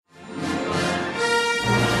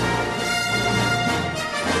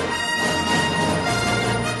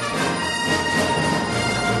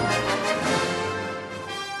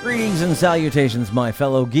Greetings and salutations, my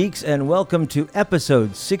fellow geeks, and welcome to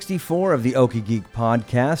episode 64 of the Okie Geek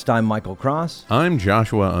Podcast. I'm Michael Cross. I'm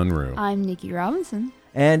Joshua Unruh. I'm Nikki Robinson.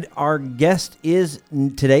 And our guest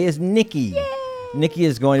today is Nikki. Yay! Nikki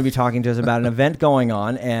is going to be talking to us about an event going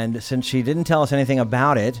on, and since she didn't tell us anything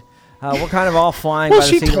about it, we're kind of all flying by the Well,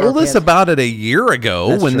 she seat of our told us pants. about it a year ago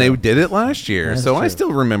That's when true. they did it last year, That's so I true.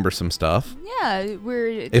 still remember some stuff. Yeah,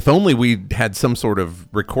 If only we had some sort of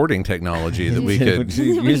recording technology that we could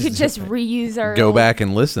we could just reuse our go old- back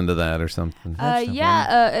and listen to that or something.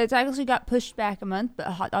 It's actually got pushed back a month, but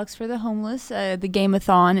Hot Dogs for the Homeless, the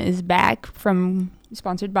Game-a-thon is back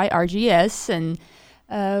sponsored by RGS, and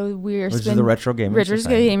Which is the Retro Gamer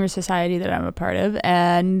Society. Gamer Society that I'm a part of,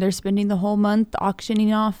 and they're spending the whole month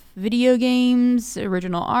auctioning off video games,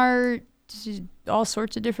 original art, all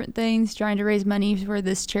sorts of different things, trying to raise money for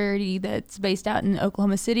this charity that's based out in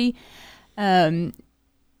Oklahoma City.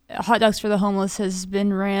 Hot Dogs for the Homeless has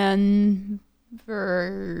been ran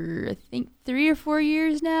for, I think, 3 or 4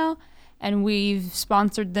 years now, and we've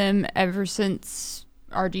sponsored them ever since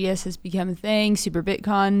RGS has become a thing. Super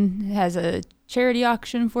BitCon has a charity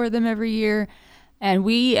auction for them every year, and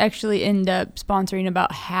we actually end up sponsoring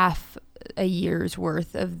about half a year's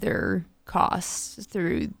worth of their costs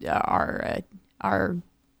through our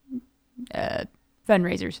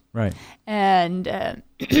fundraisers. Right. And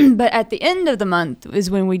but at the end of the month is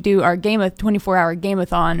when we do our 24-hour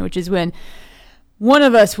Game-a-thon, which is when one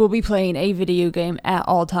of us will be playing a video game at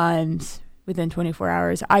all times within 24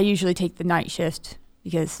 hours. I usually take the night shift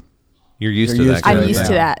because You're used to You're that. used to kind I'm of used thing.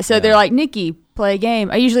 to that. So they're like, Nikki, play a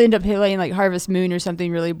game. I usually end up playing like Harvest Moon or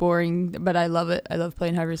something really boring, but I love it. I love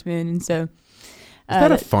playing Harvest Moon. And so Is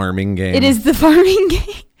that a farming game? it is the farming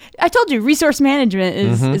game. I told you, resource management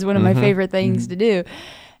is one of my favorite things to do.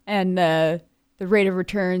 And the rate of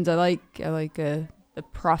returns, I like the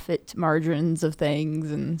profit margins of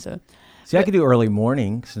things. And so See, I could do early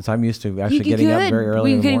morning since I'm used to actually getting up very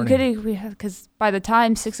early in the morning. Because by the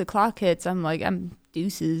time 6 o'clock hits, I'm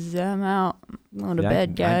deuces. I'm out. I'm going to Yeah,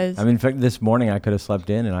 bed, guys. I mean, in fact, this morning I could have slept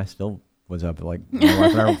in and I still was up at like my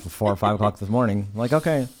wife and I were 4 or 5 o'clock this morning. I'm like,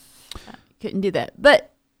 okay. Couldn't do that.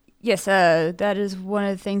 But yes, that is one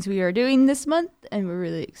of the things we are doing this month, and we're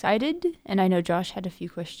really excited. And I know Josh had a few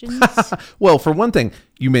questions. Well, for one thing,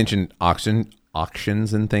 you mentioned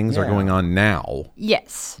auctions and things are Yeah. going on now.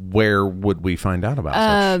 Yes. Where would we find out about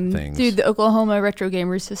such things? Through the Oklahoma Retro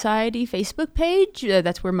Gamers Society Facebook page.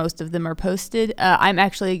 That's where most of them are posted. I'm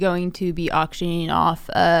actually going to be auctioning off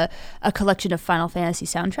a collection of Final Fantasy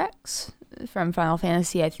soundtracks from Final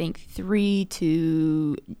Fantasy, I think, 3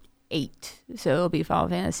 to 8. So it'll be Final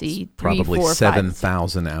Fantasy 3, Probably 4, 5.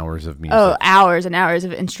 7,000 hours of music. Oh, hours and hours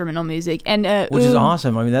of instrumental music. And Which is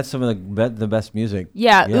awesome. I mean, that's some of the best music.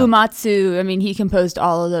 Yeah, Uematsu, I mean, he composed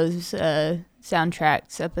all of those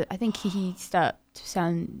soundtracks. But I think he stopped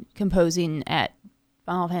composing at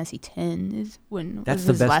Final Fantasy X is when That's was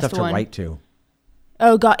the his best last stuff one. to write to.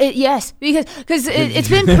 Oh, God. Yes, because it's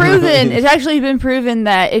been proven. It's actually been proven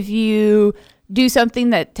that if you do something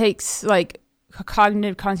that takes, like,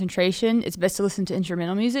 cognitive concentration, it's best to listen to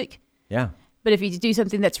instrumental music. Yeah. But if you do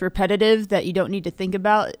something that's repetitive that you don't need to think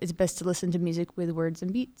about, it's best to listen to music with words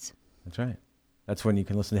and beats. That's right. That's when you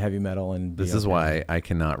can listen to heavy metal and be This is okay. why I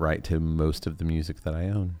cannot write to most of the music that I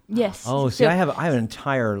own. Yes. Oh, see, So- I have an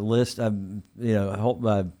entire list of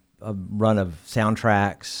a run of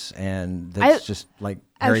soundtracks, and that's just like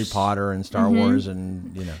Harry Potter and Star Wars,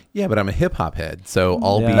 and Yeah, but I'm a hip hop head, so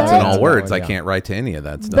all Yeah, beats that's and all what- words, I yeah. can't write to any of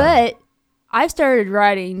that stuff. But I've started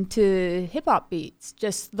writing to hip hop beats,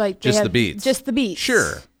 just like they Just have- the beats. Just the beats.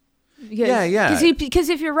 Sure. Because, Yeah. Because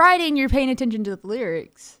if you're writing, you're paying attention to the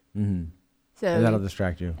lyrics. mm-hmm. So And that'll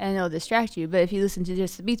distract you. and it'll distract you. But if you listen to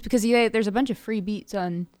just the beats, because there's a bunch of free beats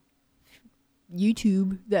on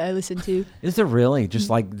YouTube that I listen to. Is there really just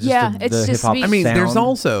like it's the just hip hop? beats. I mean, there's sound?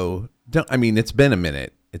 also, it's been a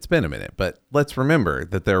minute. It's been a minute, but let's remember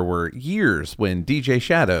that there were years when DJ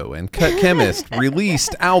Shadow and Cut Chemist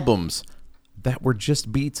released albums that were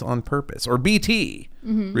just beats on purpose, or BT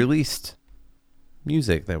released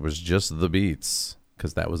music that was just the beats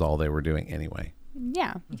because that was all they were doing anyway.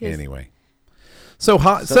 Yeah. Because So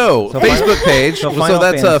Facebook page. so So, Final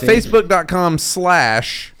that's Fantasy.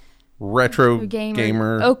 facebook.com/retro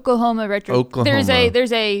gamer. Oklahoma Retro. Oklahoma.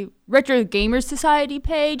 There's a Retro Gamers Society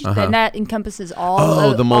page, and that encompasses all.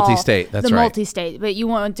 Oh, of, the multi-state. all- That's the right. multi-state. But you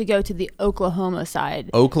want to go to the Oklahoma side.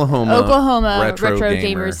 Oklahoma Retro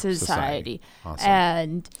Gamer Gamers Society. Awesome.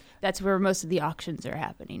 And that's where most of the auctions are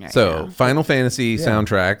happening right So now. Final Fantasy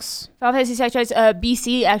soundtracks. Final Fantasy soundtracks.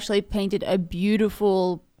 BC actually painted a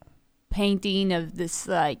beautiful painting of this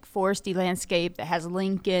like foresty landscape that has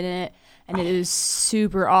Link in it, and it is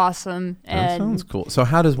super awesome. That sounds cool. So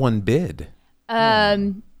how does one bid?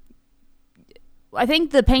 I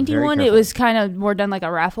think the painting Very one, careful. it was kind of more done like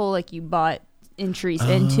a raffle, like you bought entries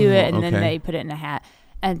into it, and then they put it in a hat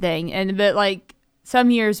and thing. And but like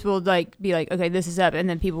some years will like be like, okay, this is up, and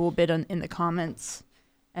then people will bid in the comments,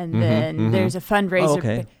 and then there's a fundraiser. Oh,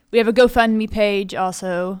 okay. We have a GoFundMe page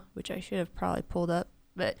also, which I should have probably pulled up,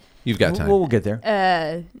 but You've got time. We'll get there.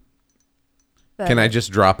 but Can I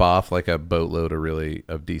just drop off like a boatload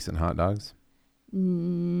of decent hot dogs?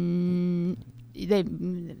 They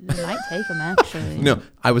might take them actually. No,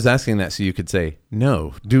 I was asking that so you could say,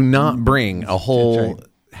 no, do not bring a whole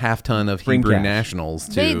half ton of Bring Hebrew cash. Nationals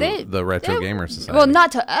to They- the Retro Gamer Society. Well,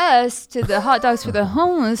 not to us, to the hot dogs for the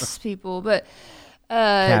homeless people, but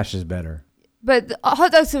Cash is better. but the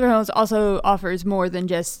hot dogs for the homeless also offers more than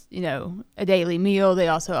just a daily meal. They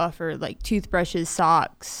also offer like toothbrushes,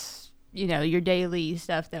 socks, your daily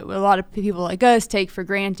stuff that a lot of people like us take for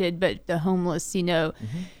granted. But the homeless,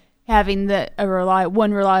 having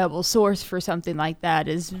one reliable source for something like that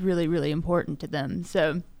is really, really important to them.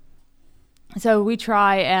 So we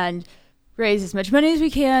try and raise as much money as we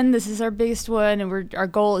can. This is our biggest one, and our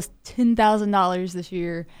goal is $10,000 this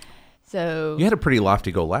year. So you had a pretty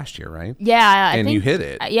lofty goal last year, right? yeah, I And think, you hit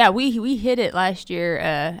it. Yeah, we hit it last year.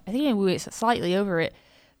 I think we were slightly over it.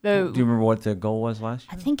 But Do you remember what the goal was last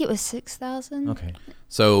I year? think it was 6,000. Okay.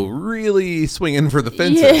 So really swinging for the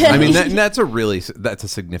fences. Yeah. I mean, that's a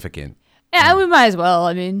significant. Yeah, we might as well.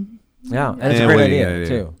 I mean, Yeah, and it's Yeah, a great what are you idea gonna do?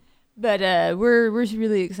 too. but we're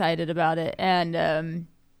really excited about it, and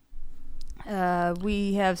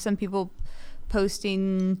we have some people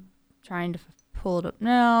posting, trying to pull it up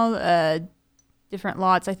now. Different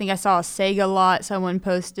lots. I think I saw a Sega lot someone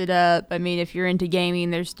posted up. I mean, if you're into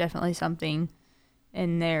gaming, there's definitely something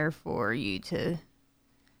in there for you to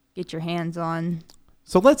get your hands on.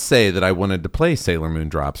 So let's say that I wanted to play Sailor Moon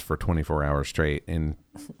Drops for 24 hours straight and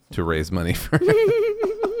to raise money for.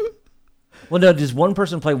 Well, no, does one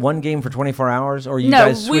person play one game for 24 hours, or you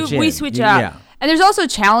guys switch in? we switch out. Yeah. And there's also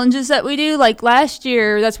challenges that we do. Like last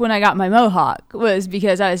year, that's when I got my mohawk, was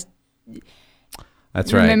because I was.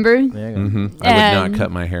 That's right. Remember? There you go. I would not And-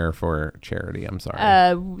 cut my hair for charity. I'm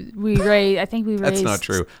sorry. We raised. I think we raised. That's not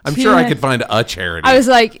true. I'm sure I could find a charity. I was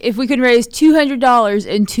like, if we could raise $200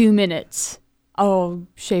 in 2 minutes, I'll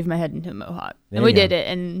shave my head into a mohawk. There And we you go. did it,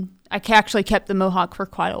 and I actually kept the mohawk for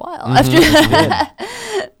quite a while after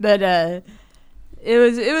that. But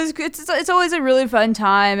it's always a really fun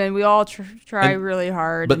time, and we all try really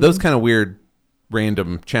hard. but and those kind of weird,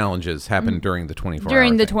 random challenges happen during the 24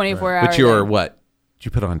 during hour the thing. 24 hours. Which you are what? Did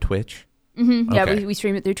you put it on Twitch? Yeah, Okay. we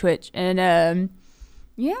stream it through Twitch, and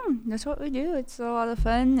yeah, that's what we do. It's a lot of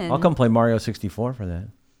fun. And I'll come play Mario 64 for that.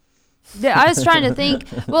 Yeah, I was trying to think.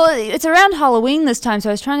 Well, it's around Halloween this time, so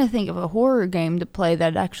I was trying to think of a horror game to play that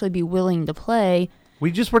I'd actually be willing to play.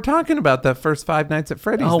 We just were talking about that first Five Nights at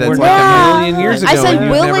Freddy's. Oh, That's we're like not- a million years ago. I said and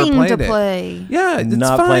you've never willing to played it. play. Yeah, it's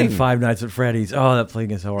Not fine. playing Five Nights at Freddy's. Oh, that playing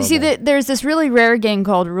is horrible. You see, there's this really rare game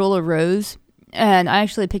called Rule of Rose, and I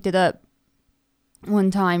actually picked it up one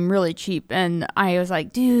time really cheap, and I was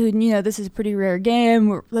like, dude, this is a pretty rare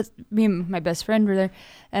game. Me and my best friend were there,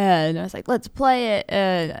 and I was like, let's play it.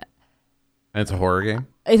 And it's a horror game?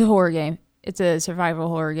 It's a horror game. It's a survival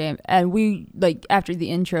horror game, and we after the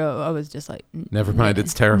intro, I was just like, Never mind,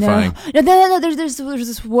 it's terrifying. No. There's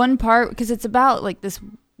this one part because it's about like this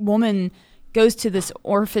woman goes to this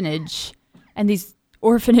orphanage, and these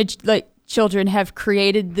orphanage children have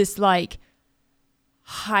created this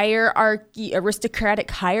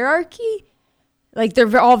aristocratic hierarchy. Like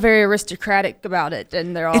they're all very aristocratic about it,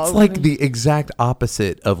 and they're all. It's like the exact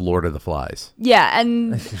opposite of Lord of the Flies. Yeah,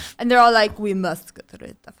 and they're all like, we must get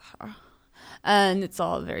rid of her. And it's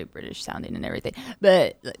all very British sounding and everything.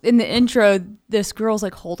 But in the intro, this girl's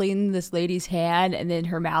holding this lady's hand, and then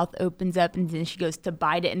her mouth opens up, and then she goes to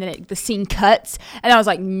bite it, and then the scene cuts. And I was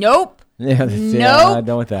like, nope. yeah, Nope. I'm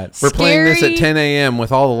done with that. We're playing this at Scary. 10 a.m.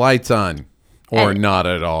 with all the lights on. Or not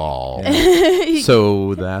at all.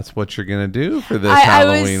 So that's what you're going to do for this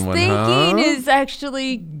Halloween one, I was thinking huh? is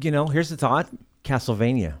actually, Here's the thought: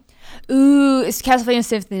 Castlevania. it's Castlevania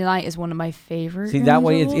Symphony of the Night is one of my favorites. See, that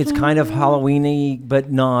way it's kind of Halloween-y, but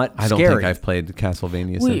not I don't scary. think I've played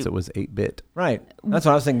Castlevania since it was 8-bit. Right. That's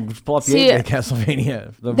what I was thinking. Just pull up the See, 8-bit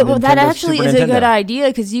Castlevania. Well, that Nintendo, actually Super is a good Nintendo. idea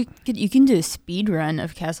because you can do a speed run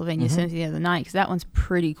of Castlevania Symphony of the Night because that one's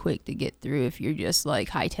pretty quick to get through if you're just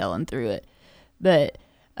hightailing through it. But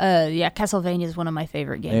yeah, Castlevania is one of my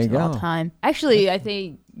favorite games of There you all go. time. Actually, I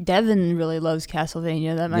think Devin really loves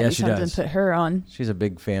Castlevania. That might Yeah, be she something does. to put her on. She's a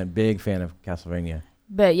big fan of Castlevania.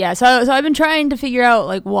 But yeah, so I've been trying to figure out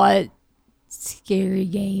like what scary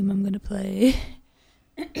game I'm gonna play.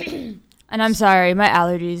 And I'm sorry, my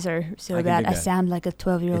allergies are so bad. I sound like a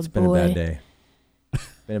 12-year-old boy. It's been a bad day.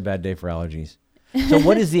 Been a bad day for allergies. So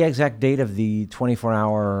what is the exact date of the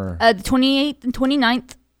 24-hour? The 28th and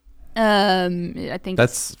 29th. I think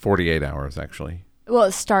that's 48 hours actually. Well,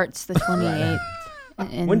 it starts the 28th.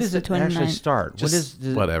 When does it actually start?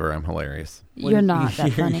 Whatever. I'm hilarious. You're not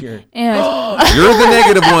that funny. You're the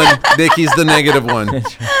negative one. Nikki's the negative one.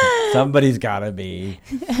 Somebody's got to be.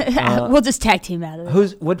 We'll just tag team out of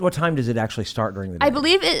it. What time does it actually start during the day? I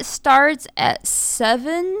believe it starts at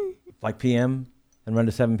 7. Like p.m. and run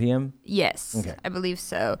to 7 p.m.? Yes. Okay. I believe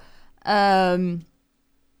so.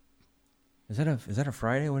 Is that a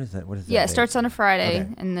Friday? What is that? Yeah, it starts on a Friday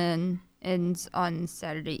and then ends on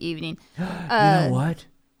Saturday evening. You know what?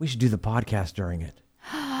 We should do the podcast during it.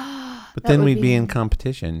 But then we'd be in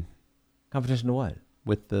competition. Competition to what?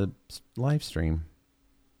 With the live stream.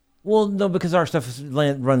 Well, no, because our stuff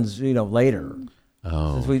runs, later.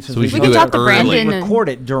 Oh, so we should do it early. We record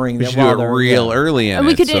it during. We should do it real early in and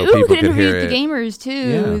we could, so we could people interview the gamers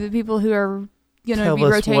too, the people who are going to be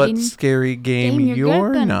rotating. Tell us what scary game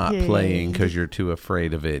you're not playing because you're too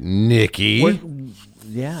afraid of it, Nikki. Maybe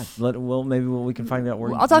we can find out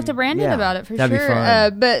where. I'll talk to Brandon about it for that'd sure. Be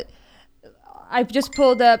fun. But I just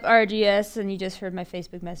pulled up RGS, and you just heard my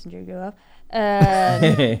Facebook Messenger go off.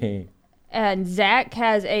 And Zach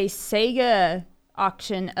has a Sega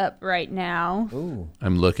auction up right now. Ooh,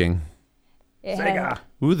 I'm looking. Sega.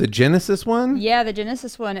 Ooh, the Genesis one? Yeah, the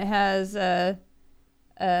Genesis one. It has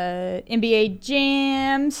NBA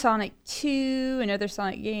Jam, Sonic 2, another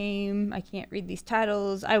Sonic game. I can't read these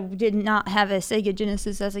titles. I did not have a Sega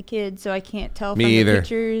Genesis as a kid, so I can't tell from the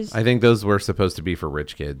pictures. I think those were supposed to be for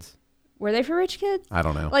rich kids. Were they for rich kids? I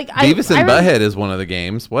don't know. Like Beavis and Butthead is one of the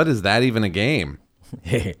games. What is that even a game?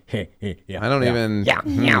 I don't even.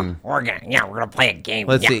 We're gonna play a game.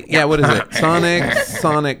 Let's see. Yeah, what is it?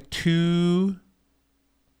 Sonic 2.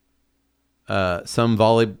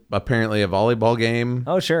 Apparently a volleyball game.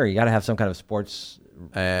 Oh, sure. You got to have some kind of sports.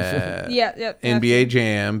 NBA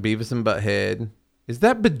Jam, Beavis and Butthead. Is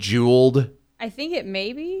that Bejeweled? I think it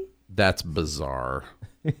may be. That's bizarre.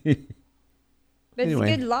 But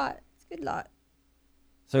anyway. It's a good lot.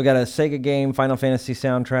 So we got a Sega game, Final Fantasy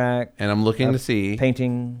soundtrack. And I'm looking to see.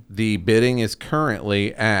 Painting. The bidding is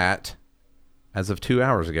currently at, as of 2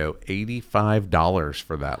 hours ago, $85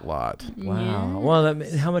 for that lot. Wow. Yeah. Well,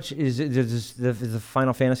 how much is it? Is the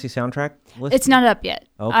Final Fantasy soundtrack listed? It's not up yet.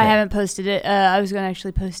 Okay. I haven't posted it. I was going to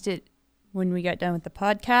actually post it when we got done with the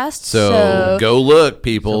podcast. So go look,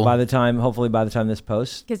 people. So hopefully by the time this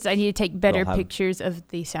posts. Because I need to take better pictures of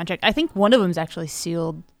the soundtrack. I think one of them is actually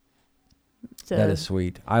sealed. So. That is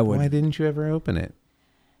sweet. Why didn't you ever open it?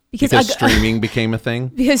 Because streaming became a thing?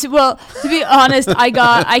 Because, well, to be honest,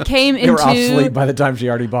 I came into... You were obsolete by the time she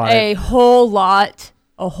already bought it. A whole lot,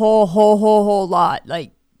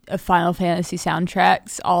 like, of Final Fantasy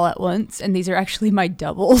soundtracks all at once. And these are actually my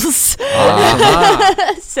doubles.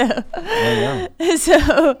 Uh-huh. So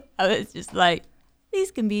I was just like,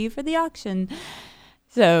 these can be for the auction.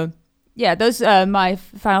 So... yeah, those my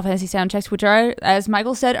Final Fantasy soundtracks, which are, as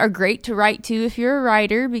Michael said, are great to write to if you're a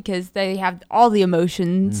writer because they have all the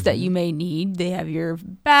emotions that you may need. They have your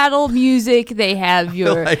battle music. They have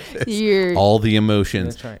your all the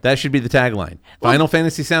emotions. That's right. That should be the tagline. Final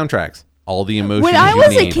Fantasy soundtracks. All the emotions. When I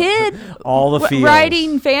was a kid, all the feels.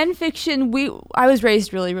 Writing fan fiction, I was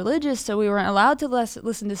raised really religious, so we weren't allowed to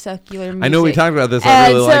listen to secular music. I know we talked about this. I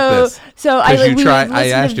really like this. So I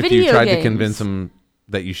asked if you tried to convince them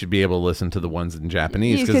that you should be able to listen to the ones in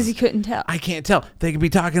Japanese because he couldn't tell. I can't tell. They could be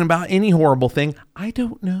talking about any horrible thing. I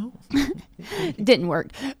don't know. It didn't work.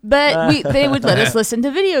 But they would let us listen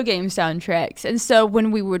to video game soundtracks. And so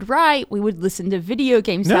when we would write, we would listen to video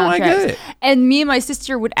game soundtracks. No, I get it. And me and my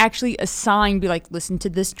sister would actually be like, listen to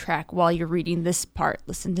this track while you're reading this part.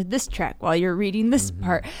 Listen to this track while you're reading this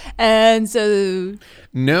part. And so...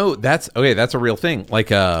 No, that's a real thing.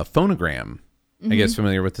 Like a Phonogram. I guess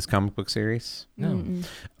familiar with this comic book series? No. Mm-mm.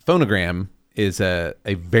 Phonogram is a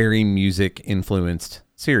very music influenced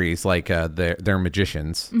series. Like they're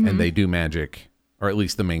magicians and they do magic, or at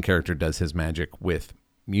least the main character does his magic with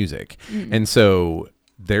music. And so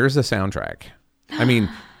there's a soundtrack. I mean,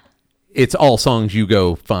 it's all songs you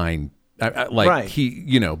go find. But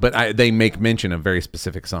they make mention of very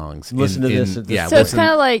specific songs. Listen to this. So it's kind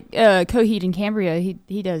of like Coheed and Cambria.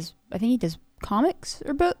 He does comics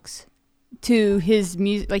or books to his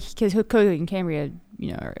music, like because Coheed and Cambria,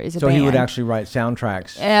 is a so band. He would actually write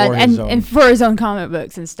soundtracks and for his own comic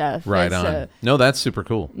books and stuff. Right on. No, that's super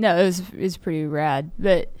cool. No, it was pretty rad,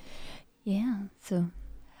 but yeah. So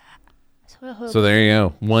So there you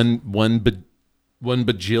go. One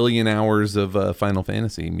bajillion hours of Final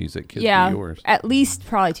Fantasy music could be yours. At least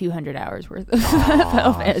probably 200 hours worth of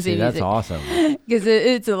Final Fantasy music. That's awesome. Because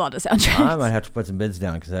it's a lot of soundtracks. I might have to put some bids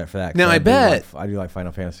down for that. Now, I bet I do like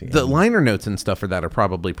Final Fantasy. The liner notes and stuff for that are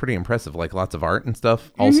probably pretty impressive, like lots of art and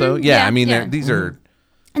stuff also. Yeah, I mean, these are...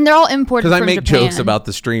 And they're all imported from Japan. Because I make Japan. jokes about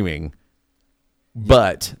the streaming,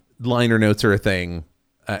 but liner notes are a thing.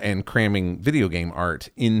 And cramming video game art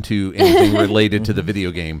into anything related to the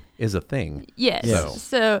video game is a thing. Yes.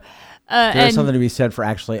 So there's something to be said for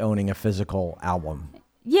actually owning a physical album.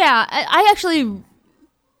 Yeah, I actually,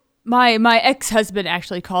 my ex-husband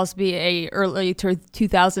actually calls me a early 2000s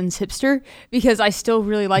hipster because I still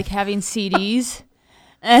really like having CDs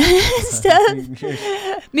and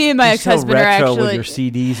stuff. Me and my ex-husband are actually with your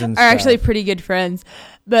CDs and actually pretty good friends.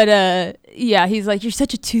 But yeah, he's like, you're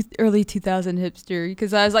such a early 2000 hipster,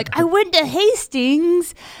 because I was like, I went to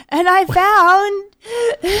Hastings and I found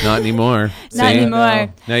not anymore. Not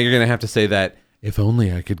anymore. Now you're gonna have to say that. If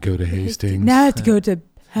only I could go to Hastings. Now I have to go to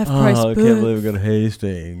Half Price I Books. can't believe we go to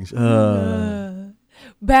Hastings.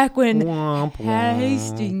 Back when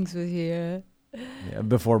Hastings was here. Yeah,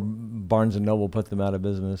 before Barnes and Noble put them out of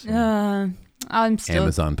business. I'm still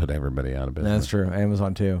Amazon put everybody out of business. That's true.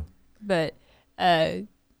 Amazon too. But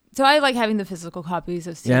so I like having the physical copies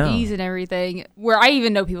of CDs and everything, where I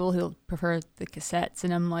even know people who prefer the cassettes,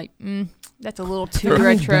 and I'm like, that's a little too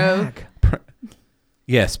retro.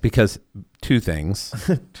 Yes, because two things.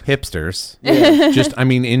 Hipsters. Just, I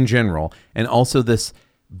mean, in general. And also this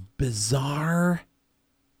bizarre...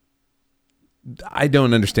 I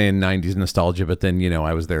don't understand 90s nostalgia, but then,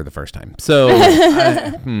 I was there the first time. So,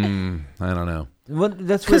 I don't know. Well,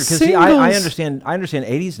 that's weird, because I understand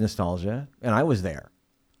 80s nostalgia, and I was there.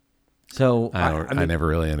 So I never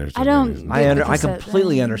really understood. I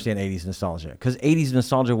completely understand 80s nostalgia, because 80s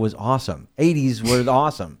nostalgia was awesome. 80s were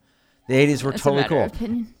awesome. The 80s were totally cool,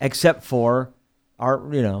 except for I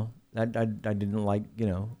didn't like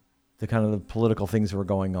the kind of the political things that were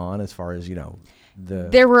going on as far as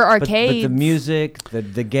there were arcades, but the music,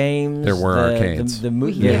 the games, there were arcades.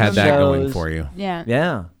 You had that going for you.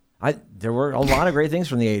 Yeah. There were a lot of great things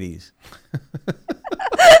from the 80s.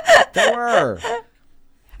 There were.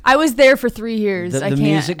 I was there for 3 years. The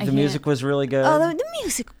music was really good. Oh, the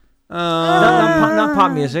music. Not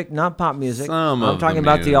pop music. Not pop music. I'm talking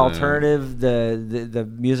about the alternative, the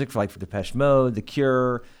music for Depeche Mode, The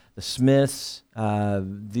Cure, The Smiths.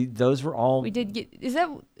 Those were all. We did get. Is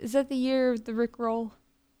that the year of the Rick Roll?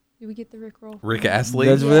 Did we get the Rick Roll? Rick Astley?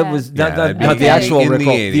 That was not the actual Rick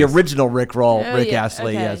Roll. The original Rick Roll. Rick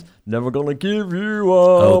Astley, okay. yes. Never gonna give you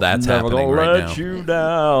up. Oh, that's never happening gonna right let now. you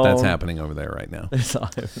down. That's happening over there right now.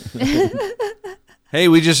 Hey, Hey,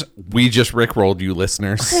 we just Rickrolled you,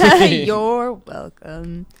 listeners. You're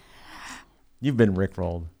welcome. you've been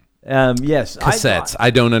Rickrolled. Yes. Cassettes.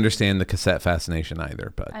 I don't understand the cassette fascination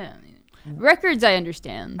either, but I don't either. Records, I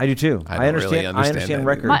understand. I do too. I understand that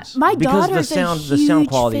records. My because daughter's the sound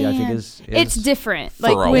quality, fan. I think, is it's different.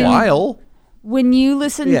 For a while. When you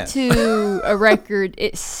listen to a record,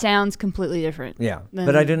 it sounds completely different. Yeah,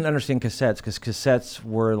 but I didn't understand cassettes, because cassettes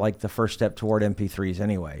were like the first step toward MP3s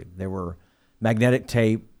anyway. They were magnetic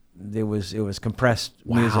tape. It was compressed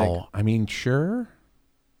music. Wow. I mean, sure,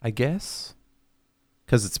 I guess,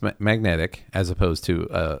 because it's magnetic as opposed to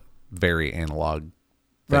a very analog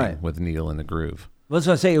thing with needle in a groove. Well, that's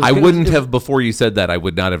what I say. I wouldn't have, before you said that, I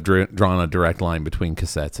would not have drawn a direct line between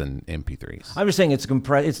cassettes and MP3s. I'm just saying it's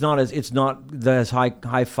compressed. It's not as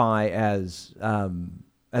hi-fi as an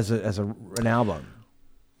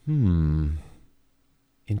album.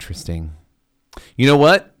 Interesting. You know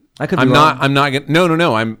what? I could be wrong. I'm not.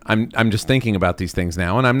 No. I'm just thinking about these things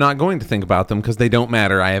now, and I'm not going to think about them because they don't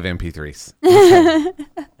matter. I have MP3s. Okay.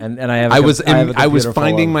 And I have. I was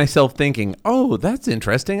finding myself thinking, oh, that's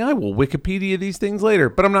interesting. I will Wikipedia these things later,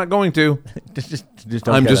 but I'm not going to. just don't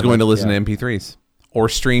I'm just going to listen to MP3s or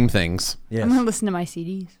stream things. Yes. I'm going to listen to my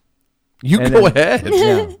CDs. Go ahead.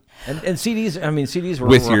 Yeah. And CDs. I mean, CDs were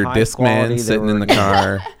with your high Discman quality. sitting in the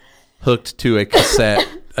car, hooked to a cassette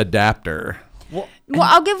adapter. Well,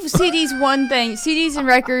 I'll give CDs one thing. CDs and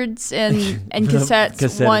records and cassettes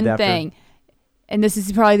cassette one adapter. thing. And this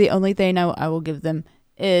is probably the only thing I will give them,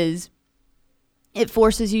 is it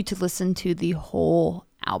forces you to listen to the whole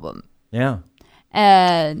album. Yeah.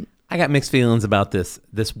 And I got mixed feelings about this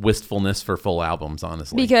wistfulness for full albums,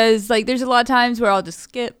 honestly. because there's a lot of times where I'll just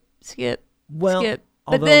skip.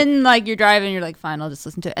 But then you're driving, you're like, fine, I'll just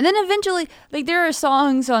listen to it. And then eventually, there are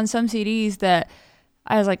songs on some CDs that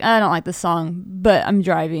I was like, I don't like this song, but I'm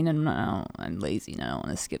driving and I'm lazy and I don't want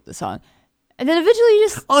to skip the song. And then eventually you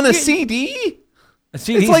just... On a CD?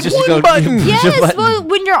 CD's it's like just one button. Yes, well,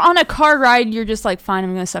 when you're on a car ride, you're just like, fine,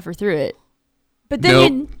 I'm going to suffer through it. But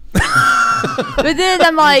then, but then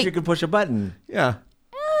I'm like, you can push a button. Yeah.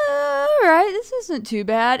 All right, this isn't too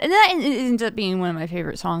bad, and that ends up being one of my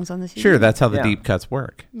favorite songs on the CD. Sure, that's how the deep cuts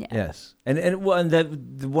work. Yeah. Yes, and one of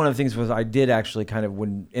the things was I did actually kind of,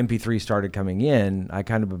 when MP3 started coming in, I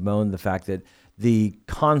kind of bemoaned the fact that the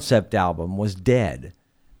concept album was dead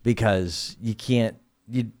because you can't.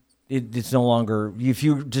 It's no longer, if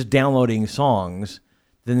you're just downloading songs,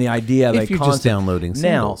 then the idea of if you're just downloading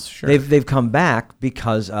singles, now sure. they've come back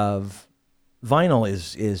because of vinyl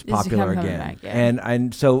is popular again, back, yeah.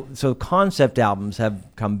 and so concept albums have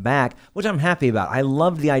come back, which I'm happy about. I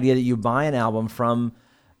love the idea that you buy an album from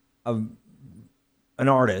an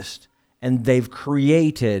artist and they've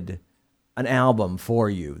created an album for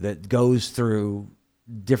you that goes through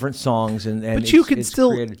different songs and but you can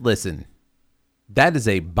still created. Listen. That is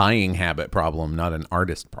a buying habit problem, not an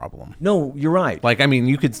artist problem. No, you're right. Like, I mean,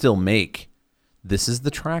 you could still make, this is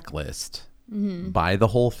the track list. Buy the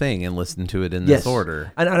whole thing and listen to it in this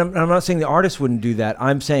order. And I'm not saying the artists wouldn't do that.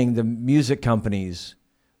 I'm saying the music companies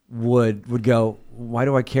would go, why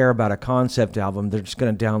do I care about a concept album? They're just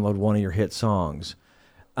going to download one of your hit songs.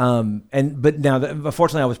 But now,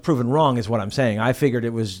 unfortunately, I was proven wrong is what I'm saying. I figured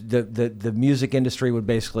it was the music industry would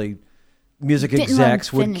basically, music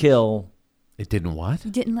execs would kill. It didn't what?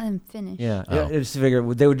 You didn't let him finish. Yeah. It's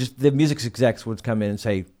figured they would just, the music execs would come in and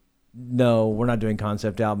say, no, we're not doing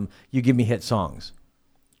concept album. You give me hit songs.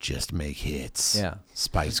 Just make hits. Yeah.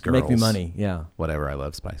 Spice Girls. Make me money. Yeah. Whatever. I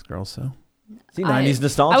love Spice Girls, so. See, 90s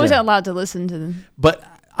nostalgia. I wasn't allowed to listen to them. But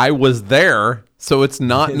I was there, so it's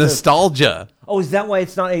not nostalgia. Oh, is that why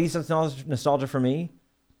it's not 80s nostalgia for me?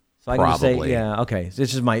 So I can just say, Probably. yeah, okay. So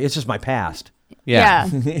it's just my past. Yeah.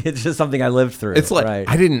 It's just something I lived through. It's like, right.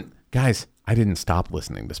 I didn't stop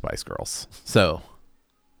listening to Spice Girls. So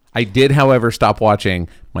I did, however, stop watching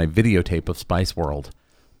my videotape of Spice World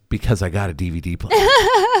because I got a DVD player.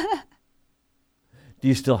 Do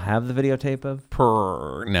you still have the videotape of?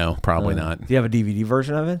 No, probably not. Do you have a DVD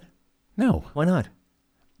version of it? No. Why not?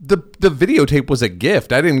 The videotape was a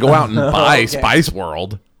gift. I didn't go out and buy Spice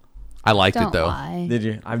World. I liked it though. Lie. Did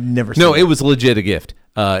you? I've never seen No, it was legit a gift.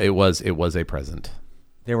 It was a present.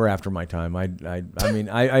 They were after my time. I mean,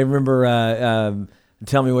 I remember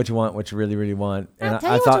tell me what you want, what you really, really want. And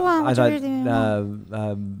Tell you what you want, what you really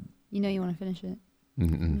want. You know you want to finish it.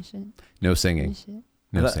 Finish it. No singing. Finish it.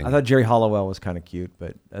 No I singing. thought Jerry Halliwell was kind of cute,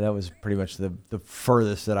 but that was pretty much the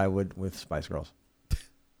furthest that I would with Spice Girls.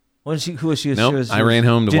 Who was she? Nope, I ran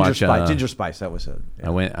home to watch Ginger Spice. That was it.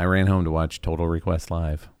 Yeah. I ran home to watch Total Request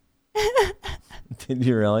Live. Did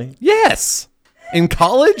you really? Yes. In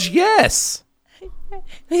college, yes.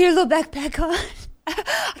 With your little backpack on.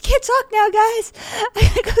 I can't talk now, guys.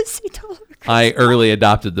 I gotta go see Total Request. I early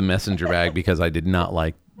adopted the messenger bag because I did not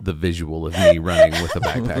like the visual of me running with a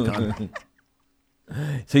backpack on.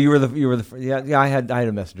 So you were the I had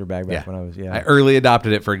a messenger bag back when I was I early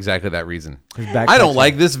adopted it for exactly that reason. I don't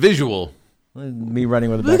like this visual. Me running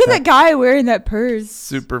with a backpack. Look at that guy wearing that purse.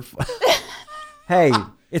 Super Hey,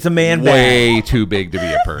 it's a man bag. way too big to be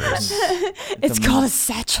a purse. It's called a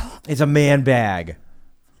satchel. It's a man bag.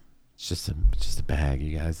 It's just a bag,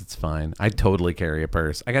 you guys. It's fine. I totally carry a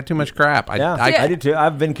purse. I got too much crap. I do too.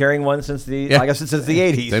 I've been carrying one since the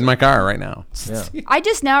 80s. It's in my car right now. Yeah. I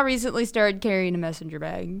just now recently started carrying a messenger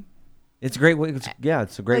bag. It's a great way. It's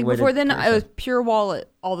a great way. Before then, I was pure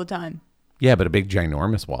wallet all the time. Yeah, but a big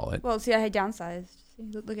ginormous wallet. Well, see, I had downsized. See,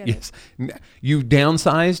 look at Yes. You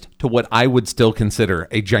downsized to what I would still consider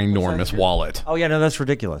a ginormous wallet. Oh yeah, no, that's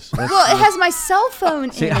ridiculous. it. Well, it has my cell phone in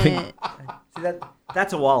it. See,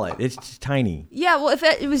 that's a wallet. It's just tiny. Yeah, well, if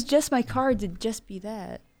it was just my card, it'd just be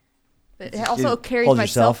that. But it also carries Hold my your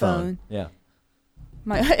cell phone. Yeah.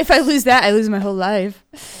 If I lose that, I lose my whole life.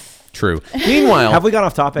 True. Meanwhile, have we gone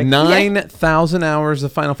off topic? 9,000 hours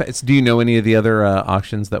of Final Fantasy. Do you know any of the other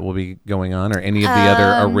auctions that will be going on, or any of the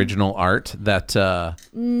other original art that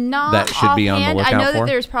should be on the lookout for? I know that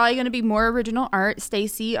there's probably going to be more original art.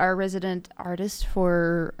 Stacy, our resident artist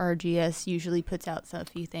for RGS, usually puts out a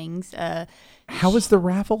few things. How is the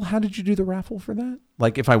raffle? How did you do the raffle for that?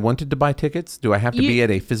 Like, if I wanted to buy tickets, do I have to be at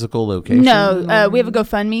a physical location? No, we have a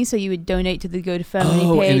GoFundMe, so you would donate to the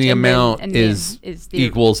GoFundMe page. And the amount is the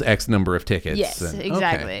equals X number of tickets. Yes,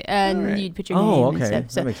 exactly. Okay. And you'd put your name and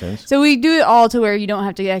stuff. That makes sense. So we do it all to where you don't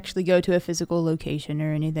have to actually go to a physical location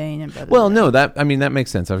or anything. And well, no, that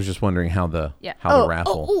makes sense. I was just wondering how the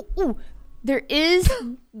raffle. There is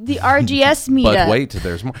the RGS meetup. But wait,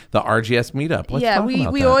 there's more. The RGS meetup. Let's talk about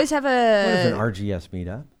we that. always have What is an RGS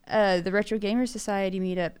meetup? The Retro Gamer Society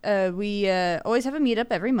meetup. We always have a meetup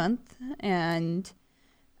every month, and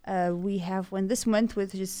We have one this month,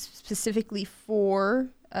 which is specifically for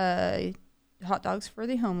hot dogs for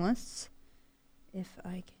the homeless.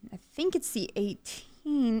 I think it's the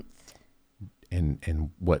 18th.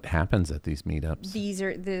 And what happens at these meetups?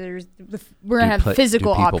 We're gonna have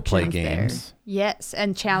physical do people options play games? there. Yes,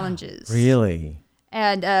 and challenges. Really?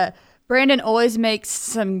 And Brandon always makes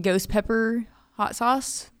some ghost pepper hot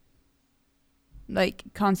sauce, like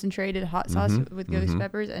concentrated hot sauce with ghost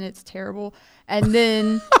peppers, and it's terrible. And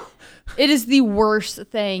then it is the worst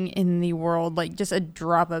thing in the world. Like, just a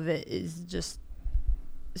drop of it is just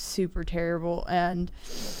super terrible. And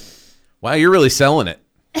wow, you're really selling it.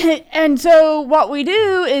 And so what we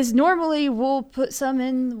do is normally we'll put some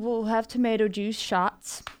in, we'll have tomato juice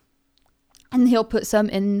shots, and he'll put some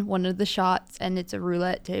in one of the shots, and it's a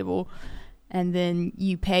roulette table. And then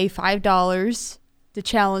you pay $5 to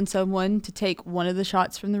challenge someone to take one of the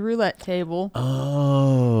shots from the roulette table.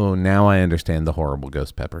 Oh, now I understand the horrible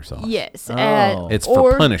ghost pepper sauce. Yes. Oh. It's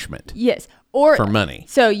for punishment. Yes. Or for money.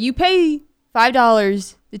 So you pay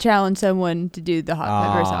 $5 to challenge someone to do the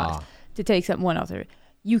hot pepper sauce, to take one off there.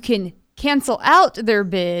 You can cancel out their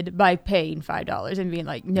bid by paying $5 and being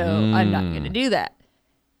like, no, I'm not going to do that.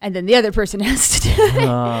 And then the other person has to do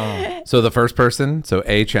it. So the first person,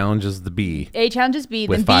 A challenges the B. A challenges B.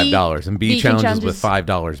 With $5. And B challenges with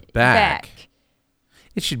 $5 back.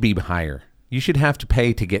 It should be higher. You should have to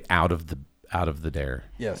pay to get out of the dare.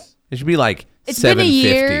 Yes. It should be like it's $7.50. Been a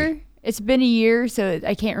year. It's been a year, so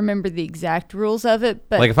I can't remember the exact rules of it.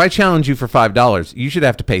 But like, if I challenge you for $5, you should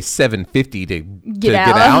have to pay $7.50 to get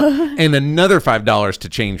out, and another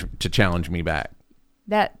 $5 to challenge me back.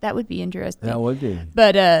 That would be interesting. That would be.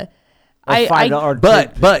 But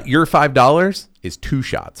but your $5 is 2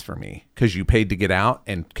 shots for me because you paid to get out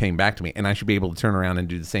and came back to me, and I should be able to turn around and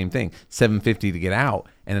do the same thing. $7.50 to get out,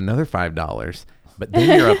 and another $5. But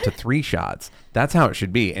then you're up to 3 shots. That's how it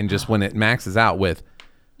should be. And just when it maxes out with,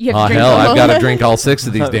 I've got to drink all 6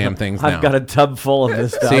 of these damn things now. I've got a tub full of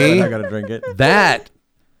this stuff. See? And I got to drink it. That,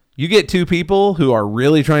 you get 2 people who are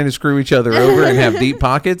really trying to screw each other over and have deep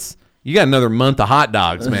pockets, you got another month of hot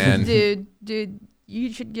dogs, man. Dude,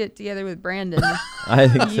 you should get together with Brandon. I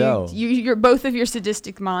think so. Your both of your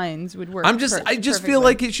sadistic minds would work. I just feel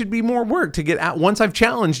like it should be more work to get out. Once I've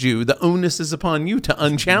challenged you, the onus is upon you to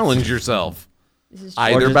unchallenge yourself.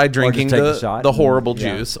 Either by drinking the horrible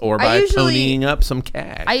juice or by ponying up some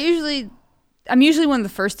cash. I'm usually one of the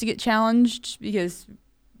first to get challenged because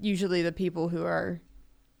usually the people who are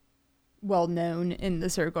well known in the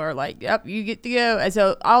circle are like, yep, you get to go. And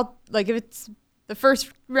so I'll, like, if it's the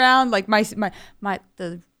first round, like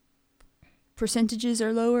the percentages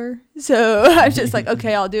are lower. So I'm just like,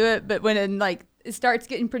 okay, I'll do it. But when it starts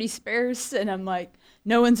getting pretty sparse and I'm like,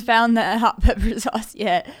 no one's found that hot pepper sauce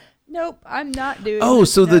yet. Nope, I'm not doing it.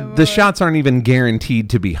 So the shots aren't even guaranteed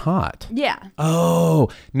to be hot. Yeah. Oh,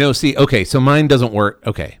 no, see, okay, so mine doesn't work.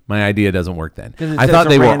 Okay, my idea doesn't work then. I thought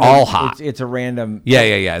they were all hot. It's a random. Yeah.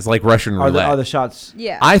 It's like Russian roulette. Are the shots?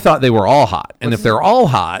 Yeah. I thought they were all hot. And if they're all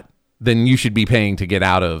hot, then you should be paying to get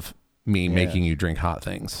out of me making you drink hot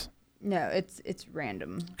things. No, it's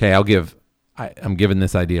random. Okay, I'm giving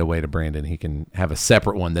this idea away to Brandon. He can have a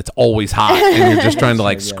separate one that's always hot, and you're just trying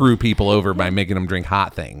to screw people over by making them drink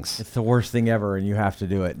hot things. It's the worst thing ever, and you have to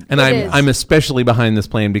do it. And I'm especially behind this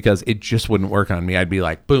plan because it just wouldn't work on me. I'd be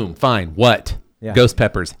like, boom, fine, what? Yeah. Ghost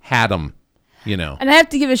peppers, had them, And I have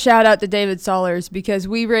to give a shout out to David Sollers because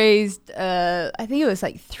we raised, I think it was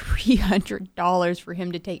like $300 for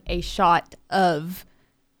him to take a shot of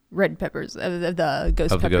red peppers, of the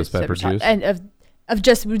ghost pepper juice, and of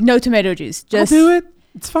just no tomato juice. I'll do it.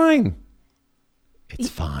 It's fine. It's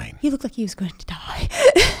fine. He looked like he was going to die.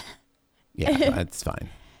 Yeah, that's fine.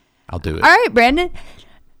 I'll do it. All right, Brandon.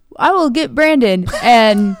 I will get Brandon.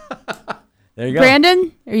 And there you go.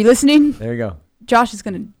 Brandon, are you listening? There you go. Josh is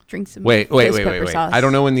going to drink some Wait. sauce. I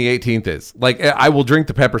don't know when the 18th is. I will drink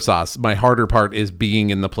the pepper sauce. My harder part is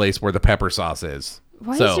being in the place where the pepper sauce is.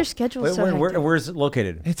 Why is your schedule so hectic? Where's it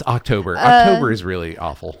located? It's October. October is really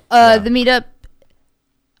awful. The meetup,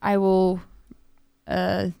 I will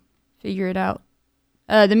figure it out.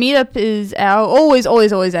 The meetup is out always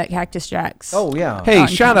at Cactus Jack's. Oh, yeah. Hey,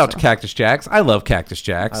 shout out to Cactus Jack's. I love Cactus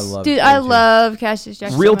Jack's. I love Cactus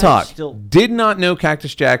Jack's. Real talk. Did not know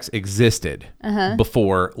Cactus Jack's existed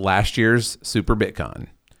before last year's Super BitCon.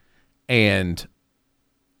 And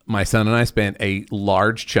my son and I spent a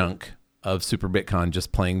large chunk of Super BitCon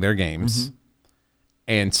just playing their games. Mm-hmm.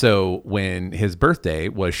 And so when his birthday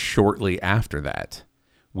was shortly after that,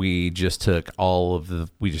 we just took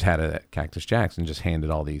we just had it at Cactus Jack's and just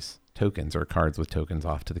handed all these tokens or cards with tokens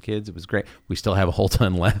off to the kids. It was great. We still have a whole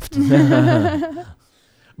ton left.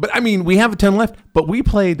 But I mean, we have a ton left, but we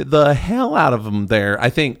played the hell out of them there. I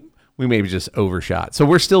think we maybe just overshot. So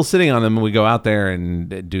we're still sitting on them and we go out there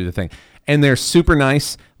and do the thing. And they're super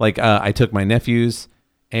nice. Like I took my nephews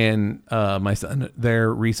and my son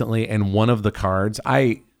there recently, and one of the cards,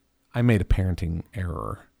 I made a parenting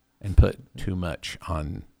error and put too much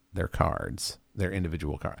on their cards. Their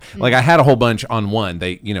individual card. Like I had a whole bunch on one.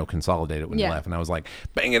 They, consolidated when you left, and I was like,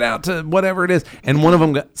 bang it out to whatever it is. And one of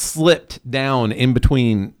them got slipped down in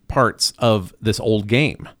between parts of this old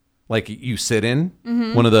game. Like you sit in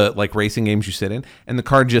one of the like racing games you sit in, and the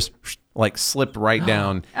card just like slipped right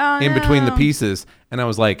down in between the pieces. And I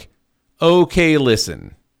was like, okay,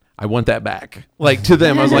 listen, I want that back. Like to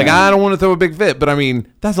them, I was like, I don't want to throw a big fit, but I mean,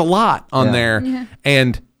 that's a lot on there.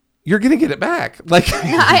 And you're going to get it back. Like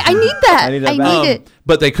I need that. I need it.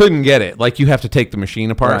 But they couldn't get it. Like you have to take the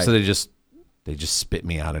machine apart. So they just spit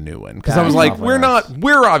me out a new one. Cause I was like,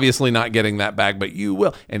 we're obviously not getting that back, but you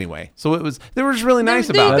will. Anyway. So they were just really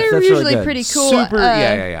nice about it. They're usually really pretty cool. Super.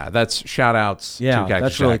 Yeah. That's shout outs. Yeah. To Cactus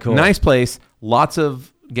that's really Jack. cool. Nice place. Lots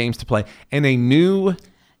of games to play and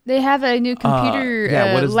They have a new computer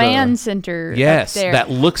LAN center. Yes, up there. that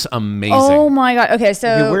looks amazing. Oh my god! Okay,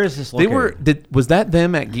 so where is this located? Was that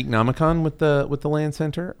them at Geeknomicon with the LAN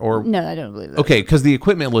center or no? I don't believe that. Okay, because the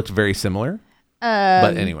equipment looked very similar.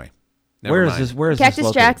 But anyway, where is this? Where is Cactus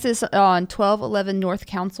this Jack's is on 1211 North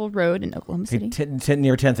Council Road in Oklahoma City.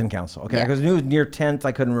 Near 10th and Council. Okay, because I knew it was near 10th.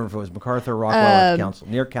 I couldn't remember if it was MacArthur, Rockwell, or Council.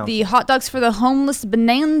 Near Council. The Hot Dogs for the Homeless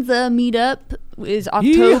Bonanza meetup is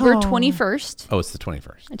October 21st. Oh, it's the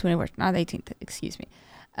 21st. The 21st, not the 18th. Excuse me.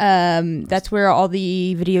 That's where all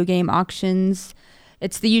the video game auctions.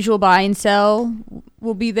 It's the usual buy and sell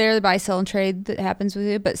will be there, the buy, sell, and trade that happens with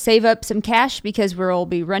it. But save up some cash because we'll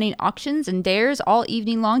be running auctions and dares all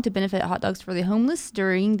evening long to benefit Hot Dogs for the Homeless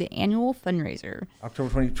during the annual fundraiser. October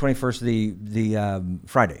 21st, the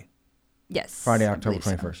Friday. Yes. Friday, October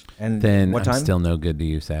 21st. So. And then what time? I'm still no good to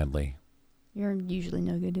you, sadly. You're usually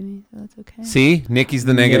no good to me, so that's okay. See? Nikki's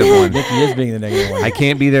the negative one. Nikki is being the negative one. I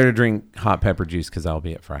can't be there to drink hot pepper juice because I'll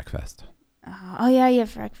be at Frack Fest. Oh yeah,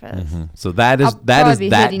 Frack Fest. Mm-hmm. So that is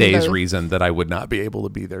that day's reason that I would not be able to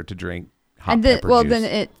be there to drink hot pepper juice. Well,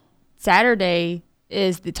 then Saturday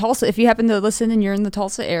is the Tulsa. If you happen to listen and you're in the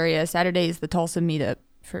Tulsa area, Saturday is the Tulsa meetup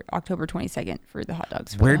for October 22nd for the Hot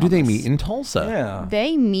Dogs. Where do they meet in Tulsa? Yeah.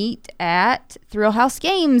 They meet at Thrill House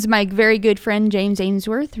Games. My very good friend James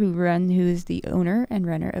Ainsworth, who is the owner and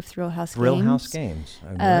runner of Thrill House Games.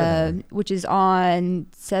 Which is on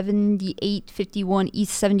 7851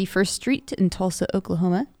 East 71st Street in Tulsa,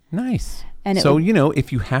 Oklahoma. Nice. And so,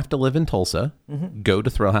 if you have to live in Tulsa, go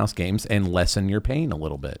to Thrill House Games and lessen your pain a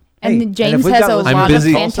little bit. And James has a lot of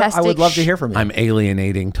fantastic... I would love to hear from you. I'm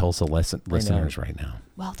alienating Tulsa listeners right now.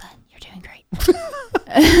 Well done. You're doing great.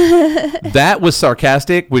 That was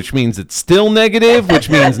sarcastic, which means it's still negative,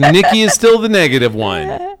 which means Nikki is still the negative one.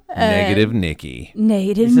 Negative Nikki.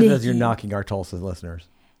 Negative Nikki. Nikki. You're knocking our Tulsa listeners.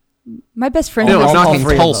 My best friend... No, I'm knocking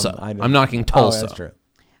Tulsa. I'm knocking Tulsa. Oh, that's true.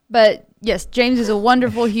 But yes, James is a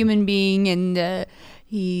wonderful human being, and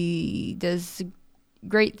he does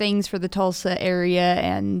great things for the Tulsa area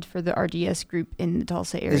and for the RDS group in the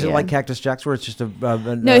Tulsa area. Is it like Cactus Jack's where it's just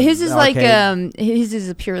no, his is like his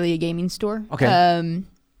is purely a gaming store. Okay.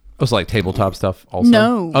 It's like tabletop stuff also?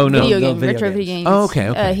 No. Oh, no. Video games, retro video games. Oh,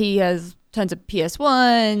 okay. He has tons of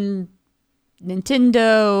PS1,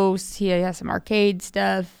 Nintendo. He has some arcade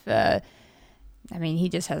stuff. He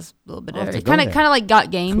just has a little bit of it. Kind of like Got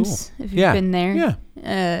Games, if you've been there.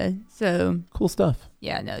 Yeah. So cool stuff.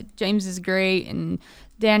 Yeah, no, James is great, and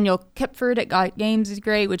Daniel Kepford at Got Games is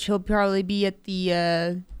great, which he'll probably be at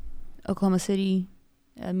the Oklahoma City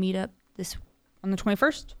meetup on the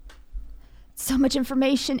 21st. So much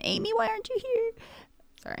information. Amy, why aren't you here?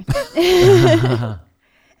 Sorry.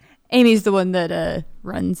 Amy's the one that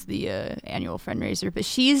runs the annual fundraiser, but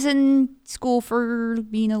she's in school for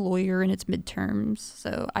being a lawyer and it's midterms,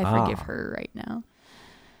 so I forgive her right now.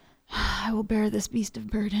 I will bear this beast of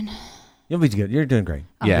burden. You'll be good. You're doing great.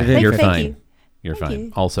 Yeah, you're fine. You. You're Thank fine.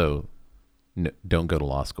 you. Also, don't go to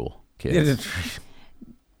law school, kids.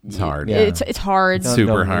 It's hard. Yeah. It's hard.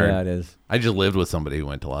 Super hard. Yeah, it is. I just lived with somebody who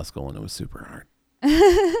went to law school, and it was super hard.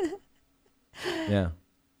 Yeah.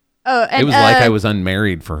 Oh, and, it was like I was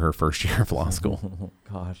unmarried for her first year of law school.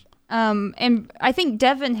 Gosh. And I think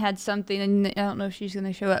Devin had something, and I don't know if she's going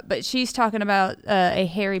to show up, but she's talking about a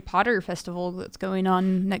Harry Potter festival that's going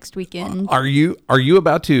on next weekend. Are you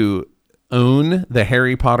about to own the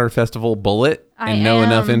Harry Potter Festival bullet and know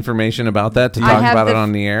enough information about that to talk about it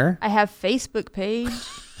on the air? I have Facebook page.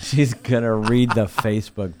 She's going to read the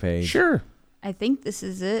Facebook page. Sure. I think this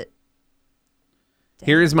is it.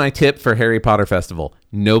 Here is my tip for Harry Potter Festival.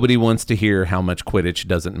 Nobody wants to hear how much Quidditch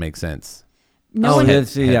doesn't make sense.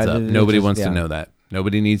 Heads up. Nobody wants to know that.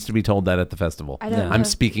 Nobody needs to be told that at the festival. I'm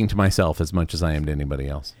speaking to myself as much as I am to anybody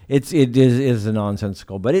else. It is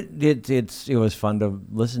nonsensical, but it was fun to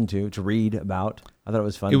listen to read about. I thought it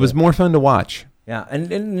was fun. It was more fun to watch. Yeah,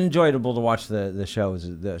 and enjoyable to watch the show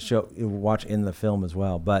watch in the film as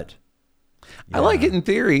well. But I like it in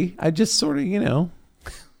theory. I just sort of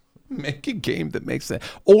make a game that makes sense.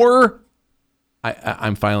 Or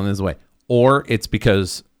I'm filing this away. Or it's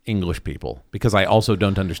because English people, because I also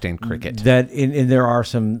don't understand cricket. That there are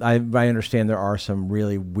some. I understand there are some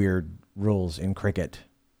really weird rules in cricket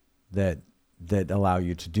that allow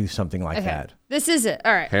you to do something like that. This is it.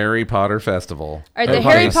 All right. Harry Potter Festival. All right. The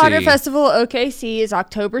Harry Potter Festival OKC is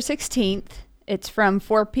October 16th. It's from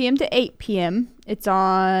 4 p.m. to 8 p.m. It's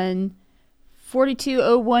on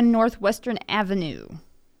 4201 Northwestern Avenue.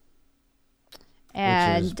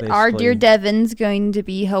 And our dear Devin's going to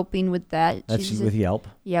be helping with that. That's with Yelp.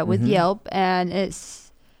 Yeah, with Yelp. And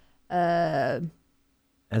it's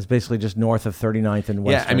basically just north of 39th and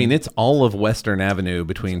Western. Yeah, I mean, it's all of Western Avenue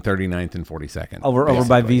between 39th and 42nd. Over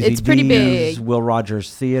by VZD's, it's pretty big. Will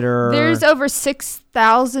Rogers Theater. There's over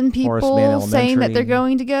 6,000 people saying that they're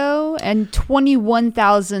going to go, and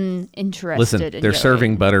 21,000 interested. Listen, they're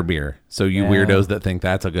serving butterbeer, so you weirdos that think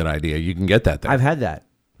that's a good idea, you can get that there. I've had that.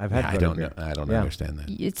 I don't understand that.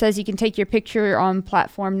 It says you can take your picture on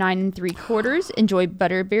platform 9 3/4, enjoy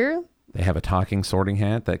butterbeer. They have a talking sorting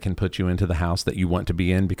hat that can put you into the house that you want to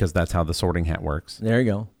be in, because that's how the sorting hat works. There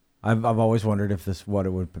you go. I've always wondered if what it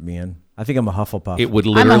would put me in. I think I'm a Hufflepuff. It would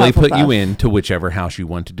literally put you into whichever house you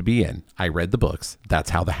wanted to be in. I read the books. That's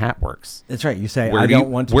how the hat works. That's right. You say, I don't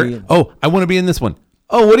want to be in. Oh, I want to be in this one.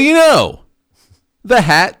 Oh, what do you know? The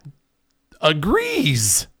hat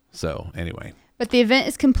agrees. So anyway. But the event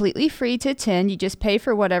is completely free to attend. You just pay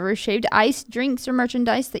for whatever shaved ice, drinks, or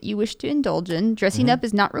merchandise that you wish to indulge in. Dressing up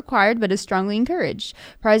is not required, but is strongly encouraged.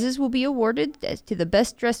 Prizes will be awarded to the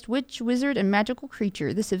best dressed witch, wizard, and magical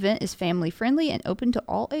creature. This event is family friendly and open to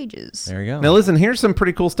all ages. There you go. Now listen, here's some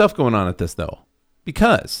pretty cool stuff going on at this though,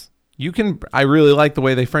 because I really like the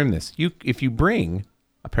way they frame this. If you bring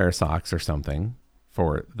a pair of socks or something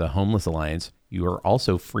for the Homeless Alliance, you are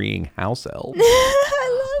also freeing house elves.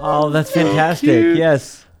 Oh, that's fantastic.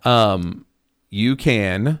 Yes. You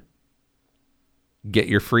can get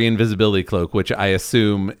your free invisibility cloak, which I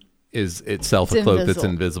assume is itself a cloak that's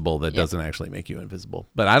invisible that doesn't actually make you invisible.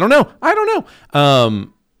 But I don't know.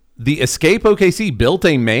 The Escape OKC built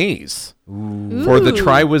a maze for the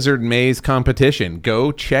Triwizard Maze competition.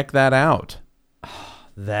 Go check that out.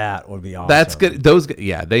 That would be awesome. That's good.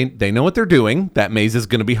 They know what they're doing. That maze is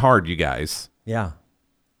going to be hard, you guys. Yeah.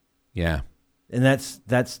 Yeah. And this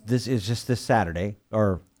is just this Saturday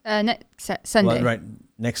or next Sunday. Well, right,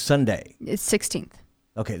 next Sunday. It's 16th.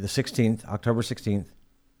 Okay, the 16th, October 16th,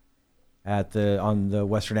 on the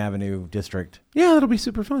Western Avenue district. Yeah, that'll be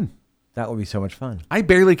super fun. That would be so much fun. I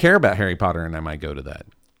barely care about Harry Potter, and I might go to that.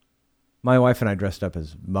 My wife and I dressed up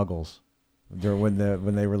as Muggles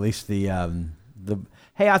when they released the.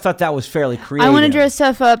 Hey, I thought that was fairly creative. I want to dress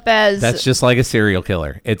up as. That's just like a serial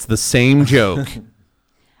killer. It's the same joke.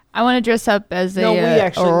 I want to dress up as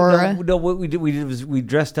Aurora. No, what we did was we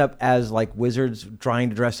dressed up as like wizards trying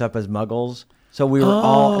to dress up as Muggles. So we were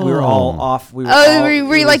all off. We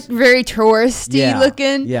were like very touristy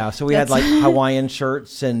looking. Yeah, so we had like Hawaiian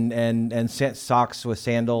shirts and socks with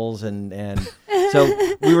sandals and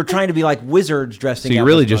so we were trying to be like wizards dressing up. So you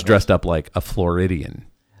really just dressed up like a Floridian.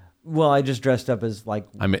 Well, I just dressed up as like...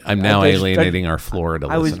 I'm now alienating our Florida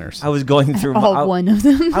listeners. I was going through... one of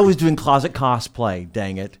them. I was doing closet cosplay,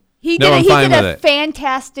 dang it. He did a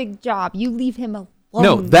fantastic job. You leave him alone.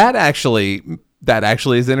 No, that actually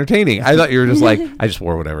is entertaining. I thought you were just like, I just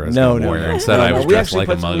wore whatever I was going to wear. Instead, I was dressed like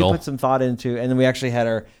a Muggle. We put some thought into... And then we actually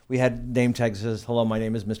had name tags that says, hello, my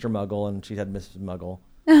name is Mr. Muggle. And she had Mrs. Muggle.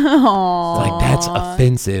 Aww. Like, that's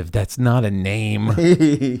offensive. That's not a name.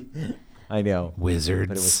 I know. Wizards.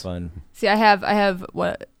 But it was fun. See, I have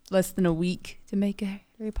less than a week to make a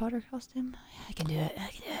Harry Potter costume. I can do it. It'll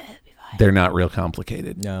be fine. They're not real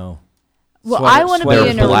complicated. No. Well, I want to be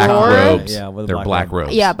an Aurora. Robes. Yeah, they're black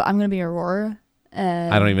robes. Yeah, but I'm going to be Aurora.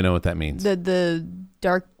 I don't even know what that means. The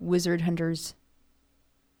Dark Wizard Hunters.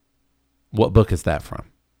 What book is that from?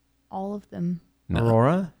 All of them. No.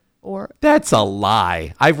 Aurora? That's a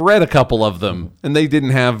lie. I've read a couple of them, and they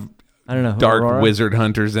didn't have... I don't know. Dark Aurora? Wizard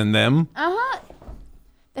Hunters in them.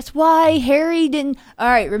 That's why Harry didn't. All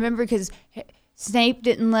right, remember because Snape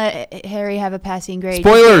didn't let Harry have a passing grade.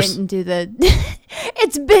 Spoilers. He didn't do the.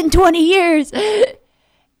 It's been 20 years.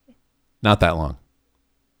 Not that long.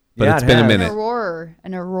 but it's been a minute.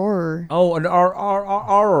 An aurora. Oh, an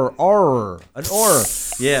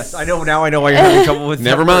Yes, I know now. I know why you're having trouble with.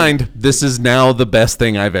 Never mind. This is now the best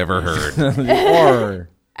thing I've ever heard. The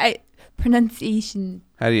Pronunciation.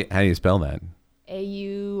 How do you spell that?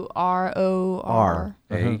 AUROR.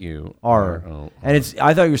 AURO. And it's.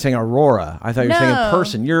 I thought you were saying Aurora. I thought you were saying a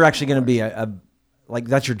person. You're actually going to be a like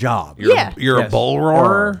that's your job. You're a bull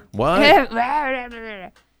roarer. What?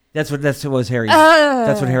 That's what was Harry.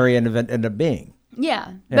 That's what Harry ended up being.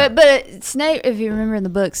 Yeah. But Snape, if you remember in the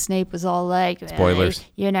book, Snape was all like, spoilers.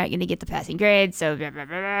 You're not going to get the passing grade, so blah, blah,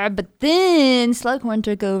 blah, blah. But then Slughorn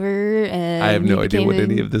took over, and I have no idea what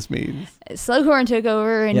any of this means. Slughorn took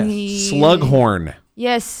over, and Slughorn.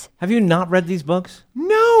 Yes. Have you not read these books?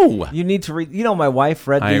 No. You need to read. You know, my wife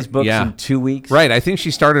read these books in 2 weeks. Right. I think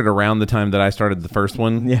she started around the time that I started the first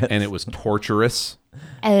one, and it was torturous.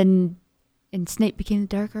 And Snape became the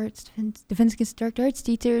Dark Arts Defense Against Dark Arts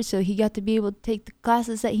teacher, so he got to be able to take the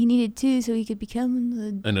classes that he needed to, so he could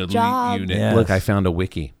become an elite unit. Yes. Look, I found a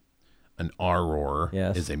wiki. An Auror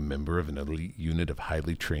is a member of an elite unit of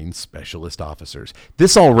highly trained specialist officers.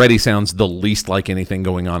 This already sounds the least like anything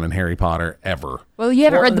going on in Harry Potter ever. Well, you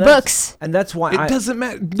haven't read the books. And that's why it doesn't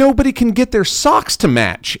matter. Nobody can get their socks to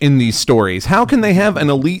match in these stories. How can they have an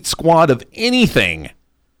elite squad of anything?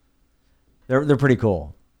 They're pretty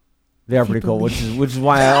cool. They are pretty cool, which is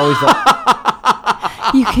why I always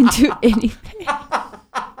thought you can do anything.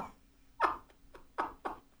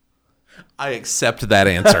 I accept that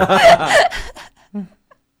answer.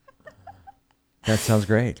 That sounds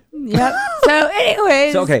great. Yep. So,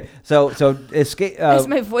 anyways. So escape. As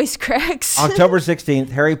my voice cracks. October 16th,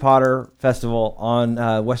 Harry Potter Festival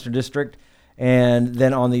on Western District. And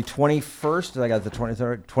then on the 21st, I got the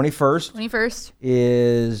 23rd, 21st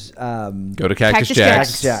is go to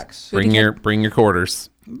Cactus Jack's. Bring your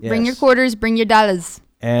quarters. Yes. Bring your quarters. Bring your dollars.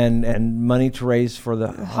 And money to raise for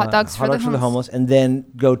the hot dogs for the homeless. And then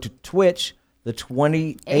go to Twitch the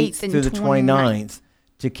 28th through the 29th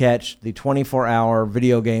to catch the 24-hour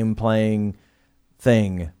video game playing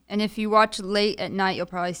thing. And if you watch late at night, you'll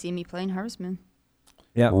probably see me playing Harvest Moon.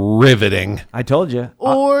 Yeah, riveting. I told you.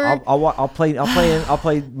 Or I'll play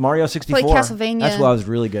Mario 64. Play Castlevania. That's what I was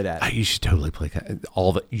really good at. You should totally play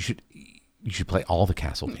all the. You should play all the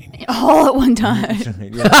Castlevania all at one time.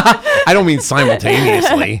 I don't mean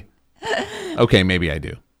simultaneously. Okay, maybe I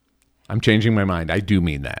do. I'm changing my mind. I do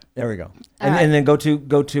mean that. There we go. And then go to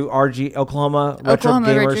RG Oklahoma Retro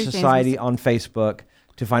Gamer Society on Facebook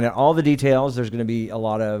to find out all the details. There's going to be a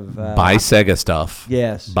lot of buy Sega stuff.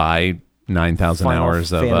 Yes. Buy 9,000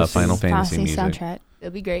 hours of Final Fantasy music. Soundtrack.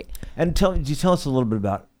 It'll be great. And tell us a little bit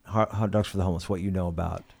about Hot Dogs for the Homeless, what you know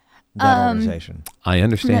about that organization. I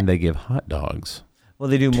understand they give hot dogs. Well,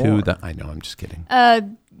 they do more. I know, I'm just kidding.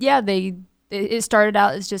 It started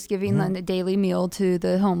out as just giving a daily meal to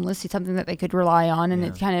the homeless. It's something that they could rely on, and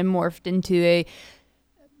it kind of morphed into a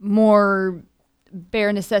more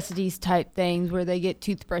bare necessities type things where they get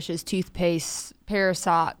toothbrushes, toothpaste, pair of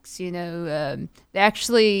socks. They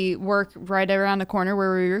actually work right around the corner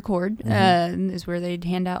where we record, is where they'd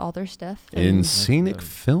hand out all their stuff. In Scenic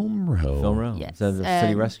Film Row. Film Row. Yes. The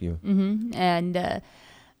City Rescue. Mm-hmm. And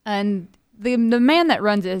the man that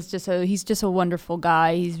runs it is he's just a wonderful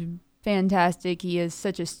guy. He's fantastic. He has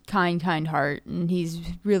such a kind heart, and he's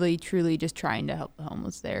really, truly just trying to help the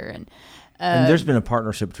homeless there. And there's been a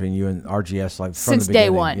partnership between you and RGS from since the beginning. Day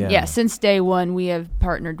one. Yeah, since day one, we have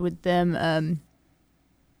partnered with them.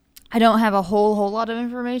 I don't have a whole lot of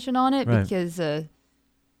information on it because I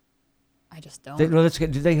just don't. Do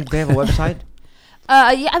they have a website?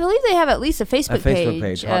 Yeah, I believe they have at least a Facebook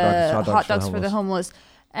page. Hot Dogs for the Homeless,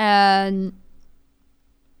 and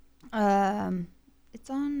it's on. It's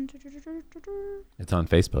on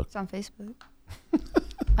Facebook. It's on Facebook.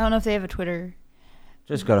 I don't know if they have a Twitter.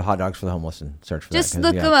 Just go to Hot Dogs for the Homeless and search for Just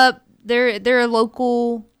look them up. They're a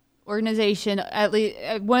local organization. At least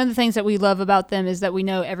one of the things that we love about them is that we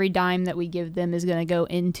know every dime that we give them is going to go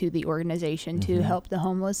into the organization to help the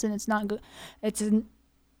homeless, and it's not it's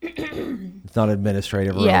not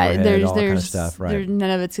administrative or overhead, all that kind of stuff, right? None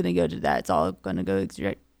of it's going to go to that. It's all going to go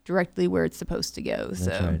directly where it's supposed to go.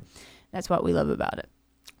 That's what we love about it.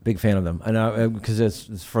 Big fan of them, and because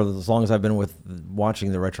it's for as long as I've been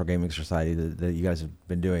watching the Retro Gaming Society that you guys have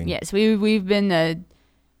been doing. Yes, we've been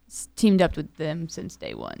teamed up with them since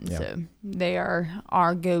day one, so they are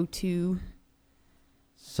our go-to.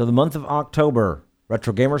 So the month of October,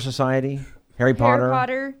 Retro Gamer Society, Harry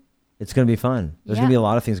Potter. It's going to be fun. There's going to be a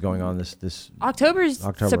lot of things going on this October.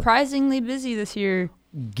 Surprisingly busy this year.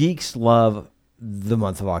 Geeks love the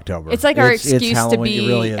month of October. It's like our excuse to be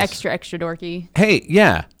really extra dorky. Hey,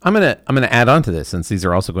 yeah, I'm gonna add on to this since these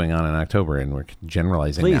are also going on in October, and we're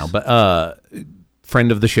generalizing now. But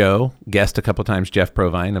friend of the show, guest a couple times, Jeff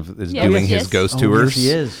Provine is doing his ghost tours. Yes, he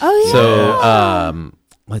is. Oh yeah. So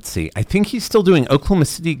let's see. I think he's still doing Oklahoma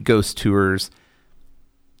City ghost tours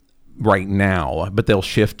right now, but they'll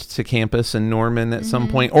shift to campus in Norman at some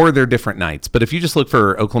point, or they're different nights. But if you just look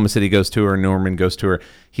for Oklahoma City Ghost Tour, Norman Ghost Tour,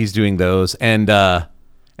 he's doing those. And as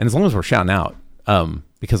long as we're shouting out,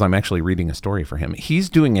 because I'm actually reading a story for him, he's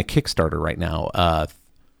doing a Kickstarter right now.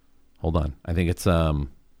 Hold on, I think it's I'm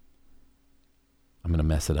gonna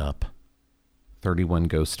mess it up. 31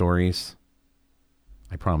 Ghost Stories.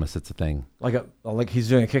 I promise it's a thing. Like he's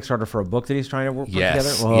doing a Kickstarter for a book that he's trying to work together?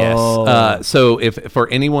 Whoa. Yes. So if for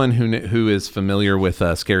anyone who is familiar with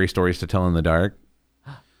Scary Stories to Tell in the Dark,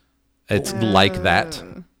 it's like that.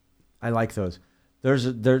 I like those. Those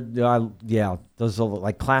are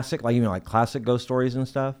like classic, like even like classic ghost stories and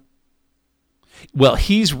stuff. Well,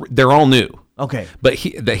 they're all new. Okay. But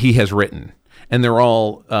he has written, and they're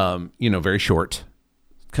all very short.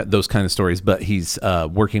 Those kind of stories, but he's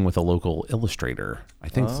working with a local illustrator. I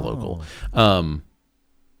think it's local.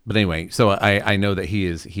 But anyway, so I know that he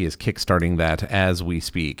is kickstarting that as we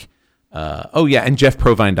speak. And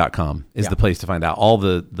jeffprovine.com is the place to find out all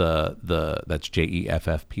the that's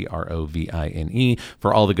JEFFPROVINE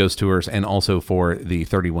for all the ghost tours, and also for the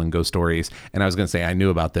 31 ghost stories. And I was going to say I knew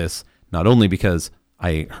about this not only because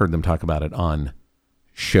I heard them talk about it on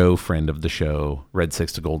friend of the show, Red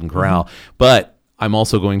 6 to Golden Corral, but I'm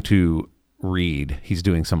also going to read. He's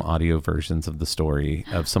doing some audio versions of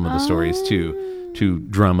some of the stories to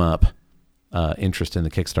drum up interest in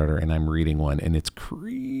the Kickstarter, and I'm reading one, and it's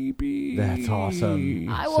creepy. That's awesome.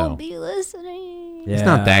 I won't be listening. Yeah. It's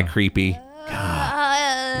not that creepy.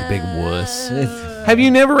 God, you big wuss. Have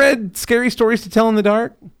you never read Scary Stories to Tell in the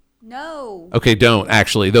Dark? No. Okay, don't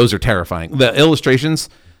actually. Those are terrifying. The illustrations.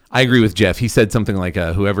 I agree with Jeff. He said something like,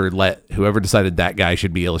 "Whoever decided that guy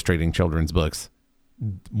should be illustrating children's books."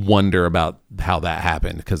 Wonder about how that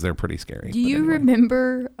happened, because they're pretty scary. Do you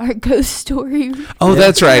remember our ghost story? Oh,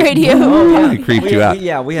 that's right. Radio. I creeped you out.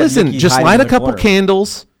 We had Listen, Mickey just hiding light in a the couple corner.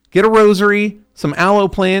 candles, get a rosary, some aloe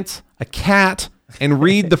plants, a cat, and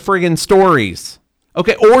read the friggin' stories.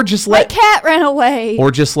 Okay, or just My cat ran away. Or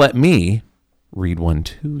just let me read one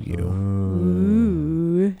to you.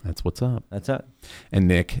 Ooh. That's what's up. That's it. And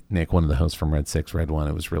Nick, one of the hosts from Red 6, read one.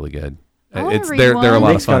 It was really good. They're a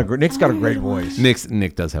lot of fun. Nick's got a great voice.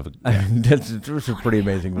 Nick does have a that's a pretty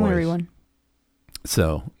amazing voice. I'm gonna read one.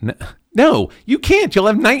 So no, you can't. You'll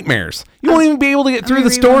have nightmares. You won't even be able to get through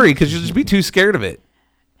the story because you'll just be too scared of it.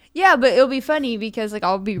 Yeah, but it'll be funny because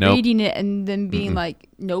I'll be reading it and then being like,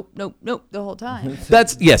 nope, the whole time.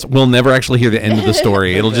 We'll never actually hear the end of the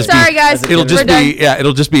story. It'll just sorry guys. It'll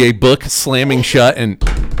just be a book slamming shut and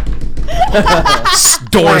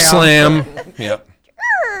door slam. Yep.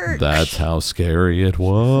 That's how scary it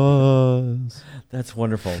was. That's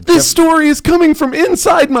wonderful. This story is coming from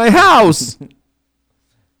inside my house.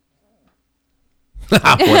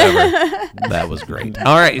 Whatever. That was great.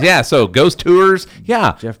 All right. Yeah. So ghost tours.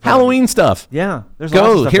 Yeah. Halloween stuff. Yeah. There's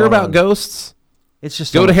Go hear about ghosts. It's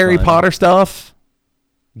just go to Harry Potter stuff.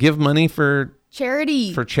 Give money for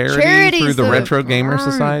charity. Through the Retro Gamer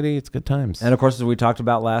Society. It's good times. And of course, as we talked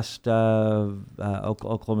about last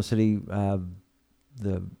Oklahoma City,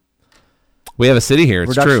 we have a city here.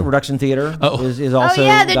 It's true. Reduction Theater is also. Oh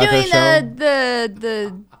yeah, they're doing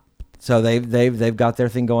the. So they've got their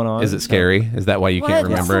thing going on. Is it scary? Is that why you can't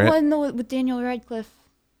remember it? What's the one with Daniel Radcliffe?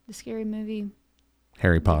 The scary movie.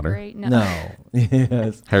 Harry Potter. Great. No.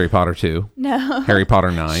 Yes. Harry Potter 2. No. Harry Potter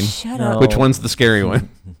 9. Shut up. Which one's the scary one?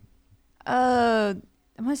 I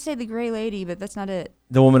want to say the Gray Lady, but that's not it.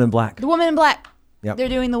 The Woman in Black. The Woman in Black. Yep. They're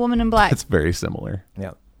doing The Woman in Black. It's very similar.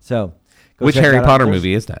 Yeah. So. Which Harry Potter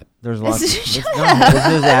movie is that? There's a lot. This is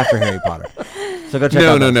after Harry Potter. So go check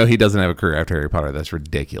out. No. He doesn't have a career after Harry Potter. That's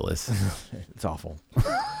ridiculous. It's awful.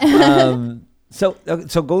 So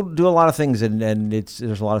go do a lot of things, and there's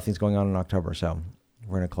a lot of things going on in October. So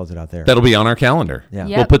we're gonna close it out there. That'll be on our calendar. Yeah.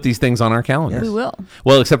 Yep. We'll put these things on our calendar. We will.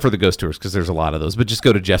 Well, except for the ghost tours, because there's a lot of those. But just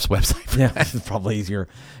go to Jeff's website. Yeah, it's probably easier.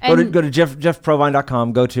 Go to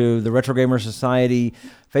jeffprovine.com. Go to the Retro Gamer Society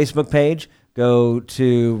Facebook page. Go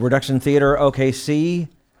to Reduction Theater OKC,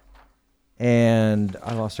 and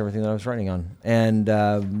I lost everything that I was writing on. And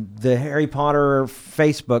the Harry Potter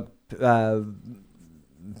Facebook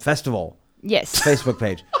festival. Yes. Facebook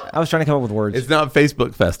page. I was trying to come up with words. It's not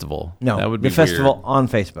Facebook Festival. No, that would be the festival weird. on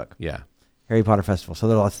Facebook. Yeah. Harry Potter Festival. So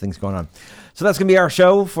there are lots of things going on. So that's going to be our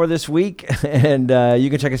show for this week. And you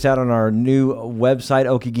can check us out on our new website,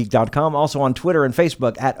 okiegeek.com. Also on Twitter and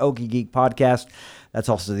Facebook at Okie Geek Podcast. That's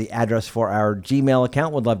also the address for our Gmail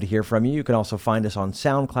account. Would love to hear from you. You can also find us on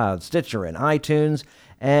SoundCloud, Stitcher, and iTunes.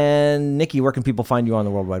 And Nikki, where can people find you on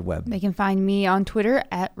the World Wide Web? They can find me on Twitter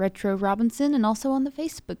at Retro Robinson and also on the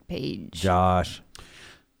Facebook page. Josh.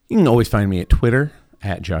 You can always find me at Twitter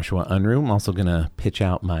at Joshua Unruh. I'm also going to pitch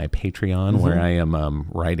out my Patreon where I am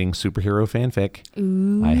writing superhero fanfic.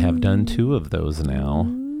 Ooh. I have done 2 of those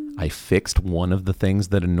now. I fixed one of the things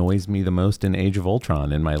that annoys me the most in Age of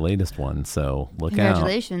Ultron in my latest one, so look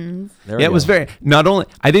Congratulations. out. Yeah, it was not only,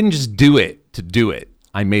 I didn't just do it to do it,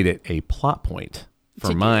 I made it a plot point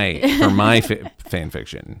for my fan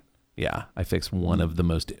fiction. Yeah, I fixed one of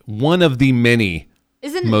the many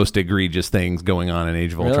most egregious things going on in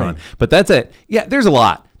Age of Ultron. But that's it. Yeah, there's a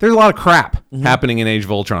lot of crap happening in Age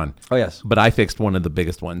of Ultron. Oh, yes. But I fixed one of the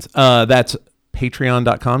biggest ones. That's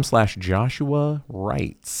patreon.com/Joshua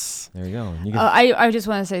Writes. There you go. You I just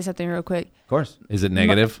want to say something real quick. Of course. Is it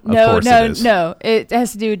negative? Of course it is. No. It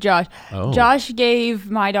has to do with Josh. Oh. Josh gave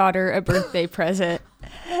my daughter a birthday present.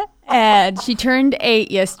 And she turned 8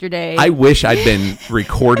 yesterday. I wish I'd been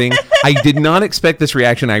recording. I did not expect this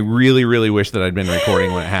reaction. I really, really wish that I'd been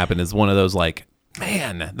recording when it happened. It's one of those like,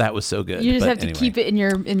 man, that was so good. You just have to keep it in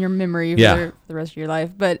your memory for the rest of your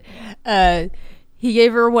life. But he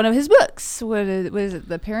gave her one of his books. What is it?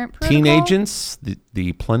 The Parent Protocol? Teen Agents,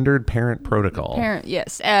 the Plundered Parent Protocol.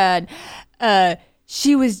 Yes. And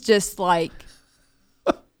she was just like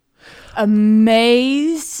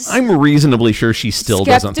amazed. I'm reasonably sure she still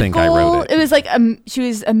doesn't think I wrote it. It was like she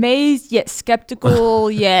was amazed yet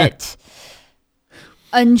skeptical yet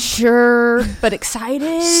unsure but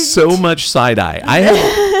excited. So much side eye.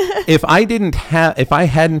 If I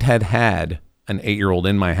hadn't had an 8-year-old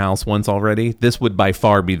in my house once already, this would by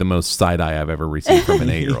far be the most side eye I've ever received from an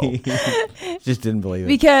 8-year-old. Just didn't believe it.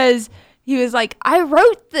 Because he was like, I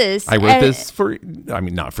wrote this. I wrote this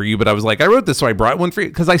not for you, but I was like, I wrote this, so I brought one for you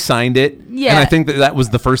because I signed it. Yeah. And I think that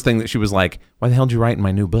was the first thing that she was like, why the hell did you write in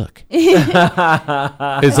my new book?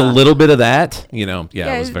 It's a little bit of that, it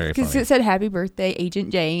was very funny. Because it said, happy birthday,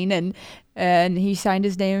 Agent Jane, and he signed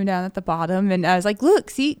his name down at the bottom. And I was like,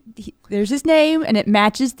 look, see, there's his name, and it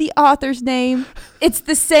matches the author's name. It's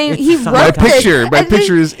the same. He wrote this. My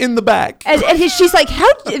picture is in the back. And she's like,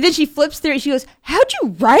 and then she flips through it. She goes, how'd you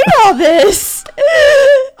write all this?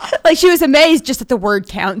 Like, she was amazed just at the word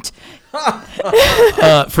count.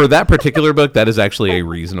 For that particular book, that is actually a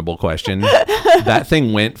reasonable question. That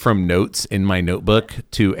thing went from notes in my notebook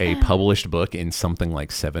to a published book in something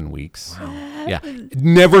like 7 weeks. Wow. Yeah.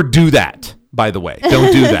 Never do that, by the way.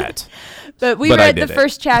 Don't do that. But we read the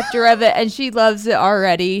first chapter of it, and she loves it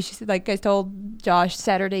already. She said, like I told Josh,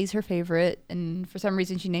 Saturday's her favorite. And for some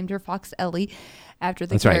reason, she named her Fox Ellie after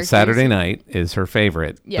the characters. That's right. Saturday Night is her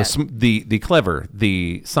favorite. Yeah. The clever,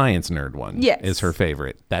 the science nerd one is her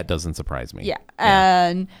favorite. That doesn't surprise me. Yeah.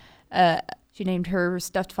 And she named her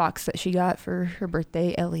stuffed fox that she got for her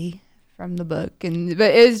birthday, Ellie, from the book. But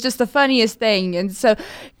it was just the funniest thing. And so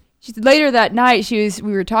later that night, we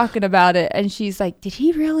were talking about it, and she's like, did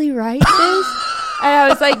he really write this? And I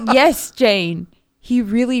was like, yes, Jane, he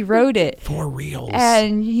really wrote it. For reals.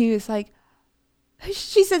 And he was like,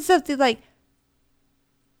 she said something like,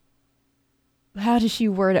 how does she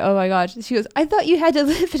word it? Oh my gosh. She goes, I thought you had to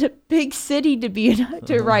live in a big city to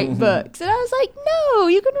write books. And I was like, no,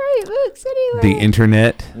 you can write books anywhere. The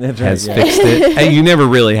internet has fixed it. And you never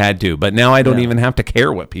really had to, but now I don't even have to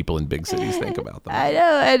care what people in big cities think about them. I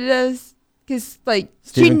know. And because like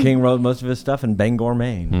Stephen King wrote most of his stuff in Bangor,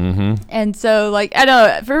 Maine. Mm-hmm. And so like, I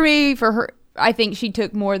know for her, I think she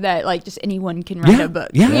took more that like just anyone can write a book.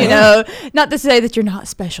 Yeah. Not to say that you're not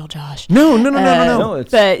special, Josh. No.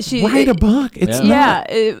 But she write a book. It's not.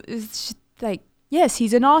 It's like, yes,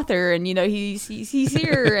 he's an author, and he's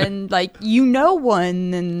here, and like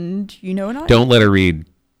one, and not. Don't let her read.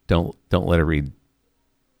 Don't let her read.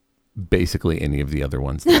 Basically, any of the other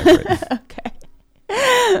ones that I've written. Okay.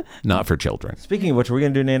 Not for children. Speaking of which, are we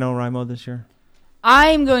going to do NaNoWriMo this year?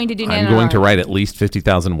 I'm going to do NaNoWriMo. I'm going to write at least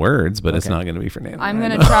 50,000 words, but it's not going to be for NaNoWriMo. I'm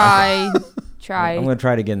going to try. I'm going to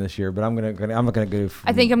try it again this year, but I'm not going to go.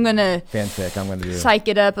 I think I'm going to fanfic. I'm going to do psych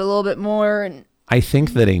it up a little bit more. And I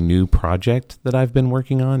think that a new project that I've been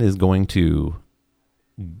working on is going to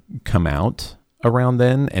come out around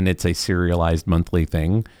then, and it's a serialized monthly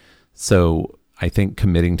thing. So I think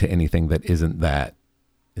committing to anything that isn't that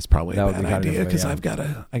is probably a bad idea because I got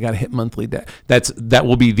to hit monthly that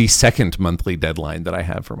will be the second monthly deadline that I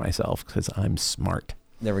have for myself because I'm smart.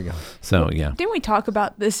 There we go. So yeah. Didn't we talk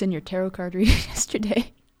about this in your tarot card reading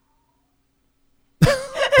yesterday?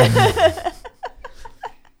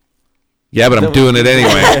 Yeah, but I'm doing it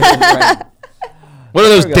anyway. Right. What do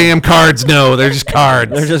those damn cards know? They're just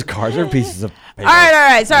cards. They're just cards. They're pieces of paper. All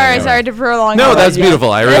right. Sorry to prolong. No, that's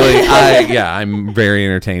beautiful. I'm very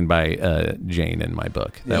entertained by Jane in my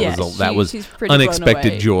book. That was she's pretty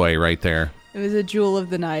unexpected joy right there. It was a jewel of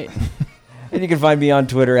the night. And you can find me on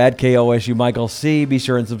Twitter at KOSU Michael C. Be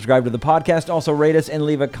sure and subscribe to the podcast. Also rate us and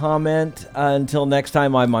leave a comment. Until next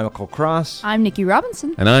time, I'm Michael Cross. I'm Nikki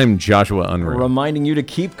Robinson. And I'm Joshua Unruh. Reminding you to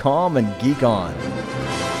keep calm and geek on.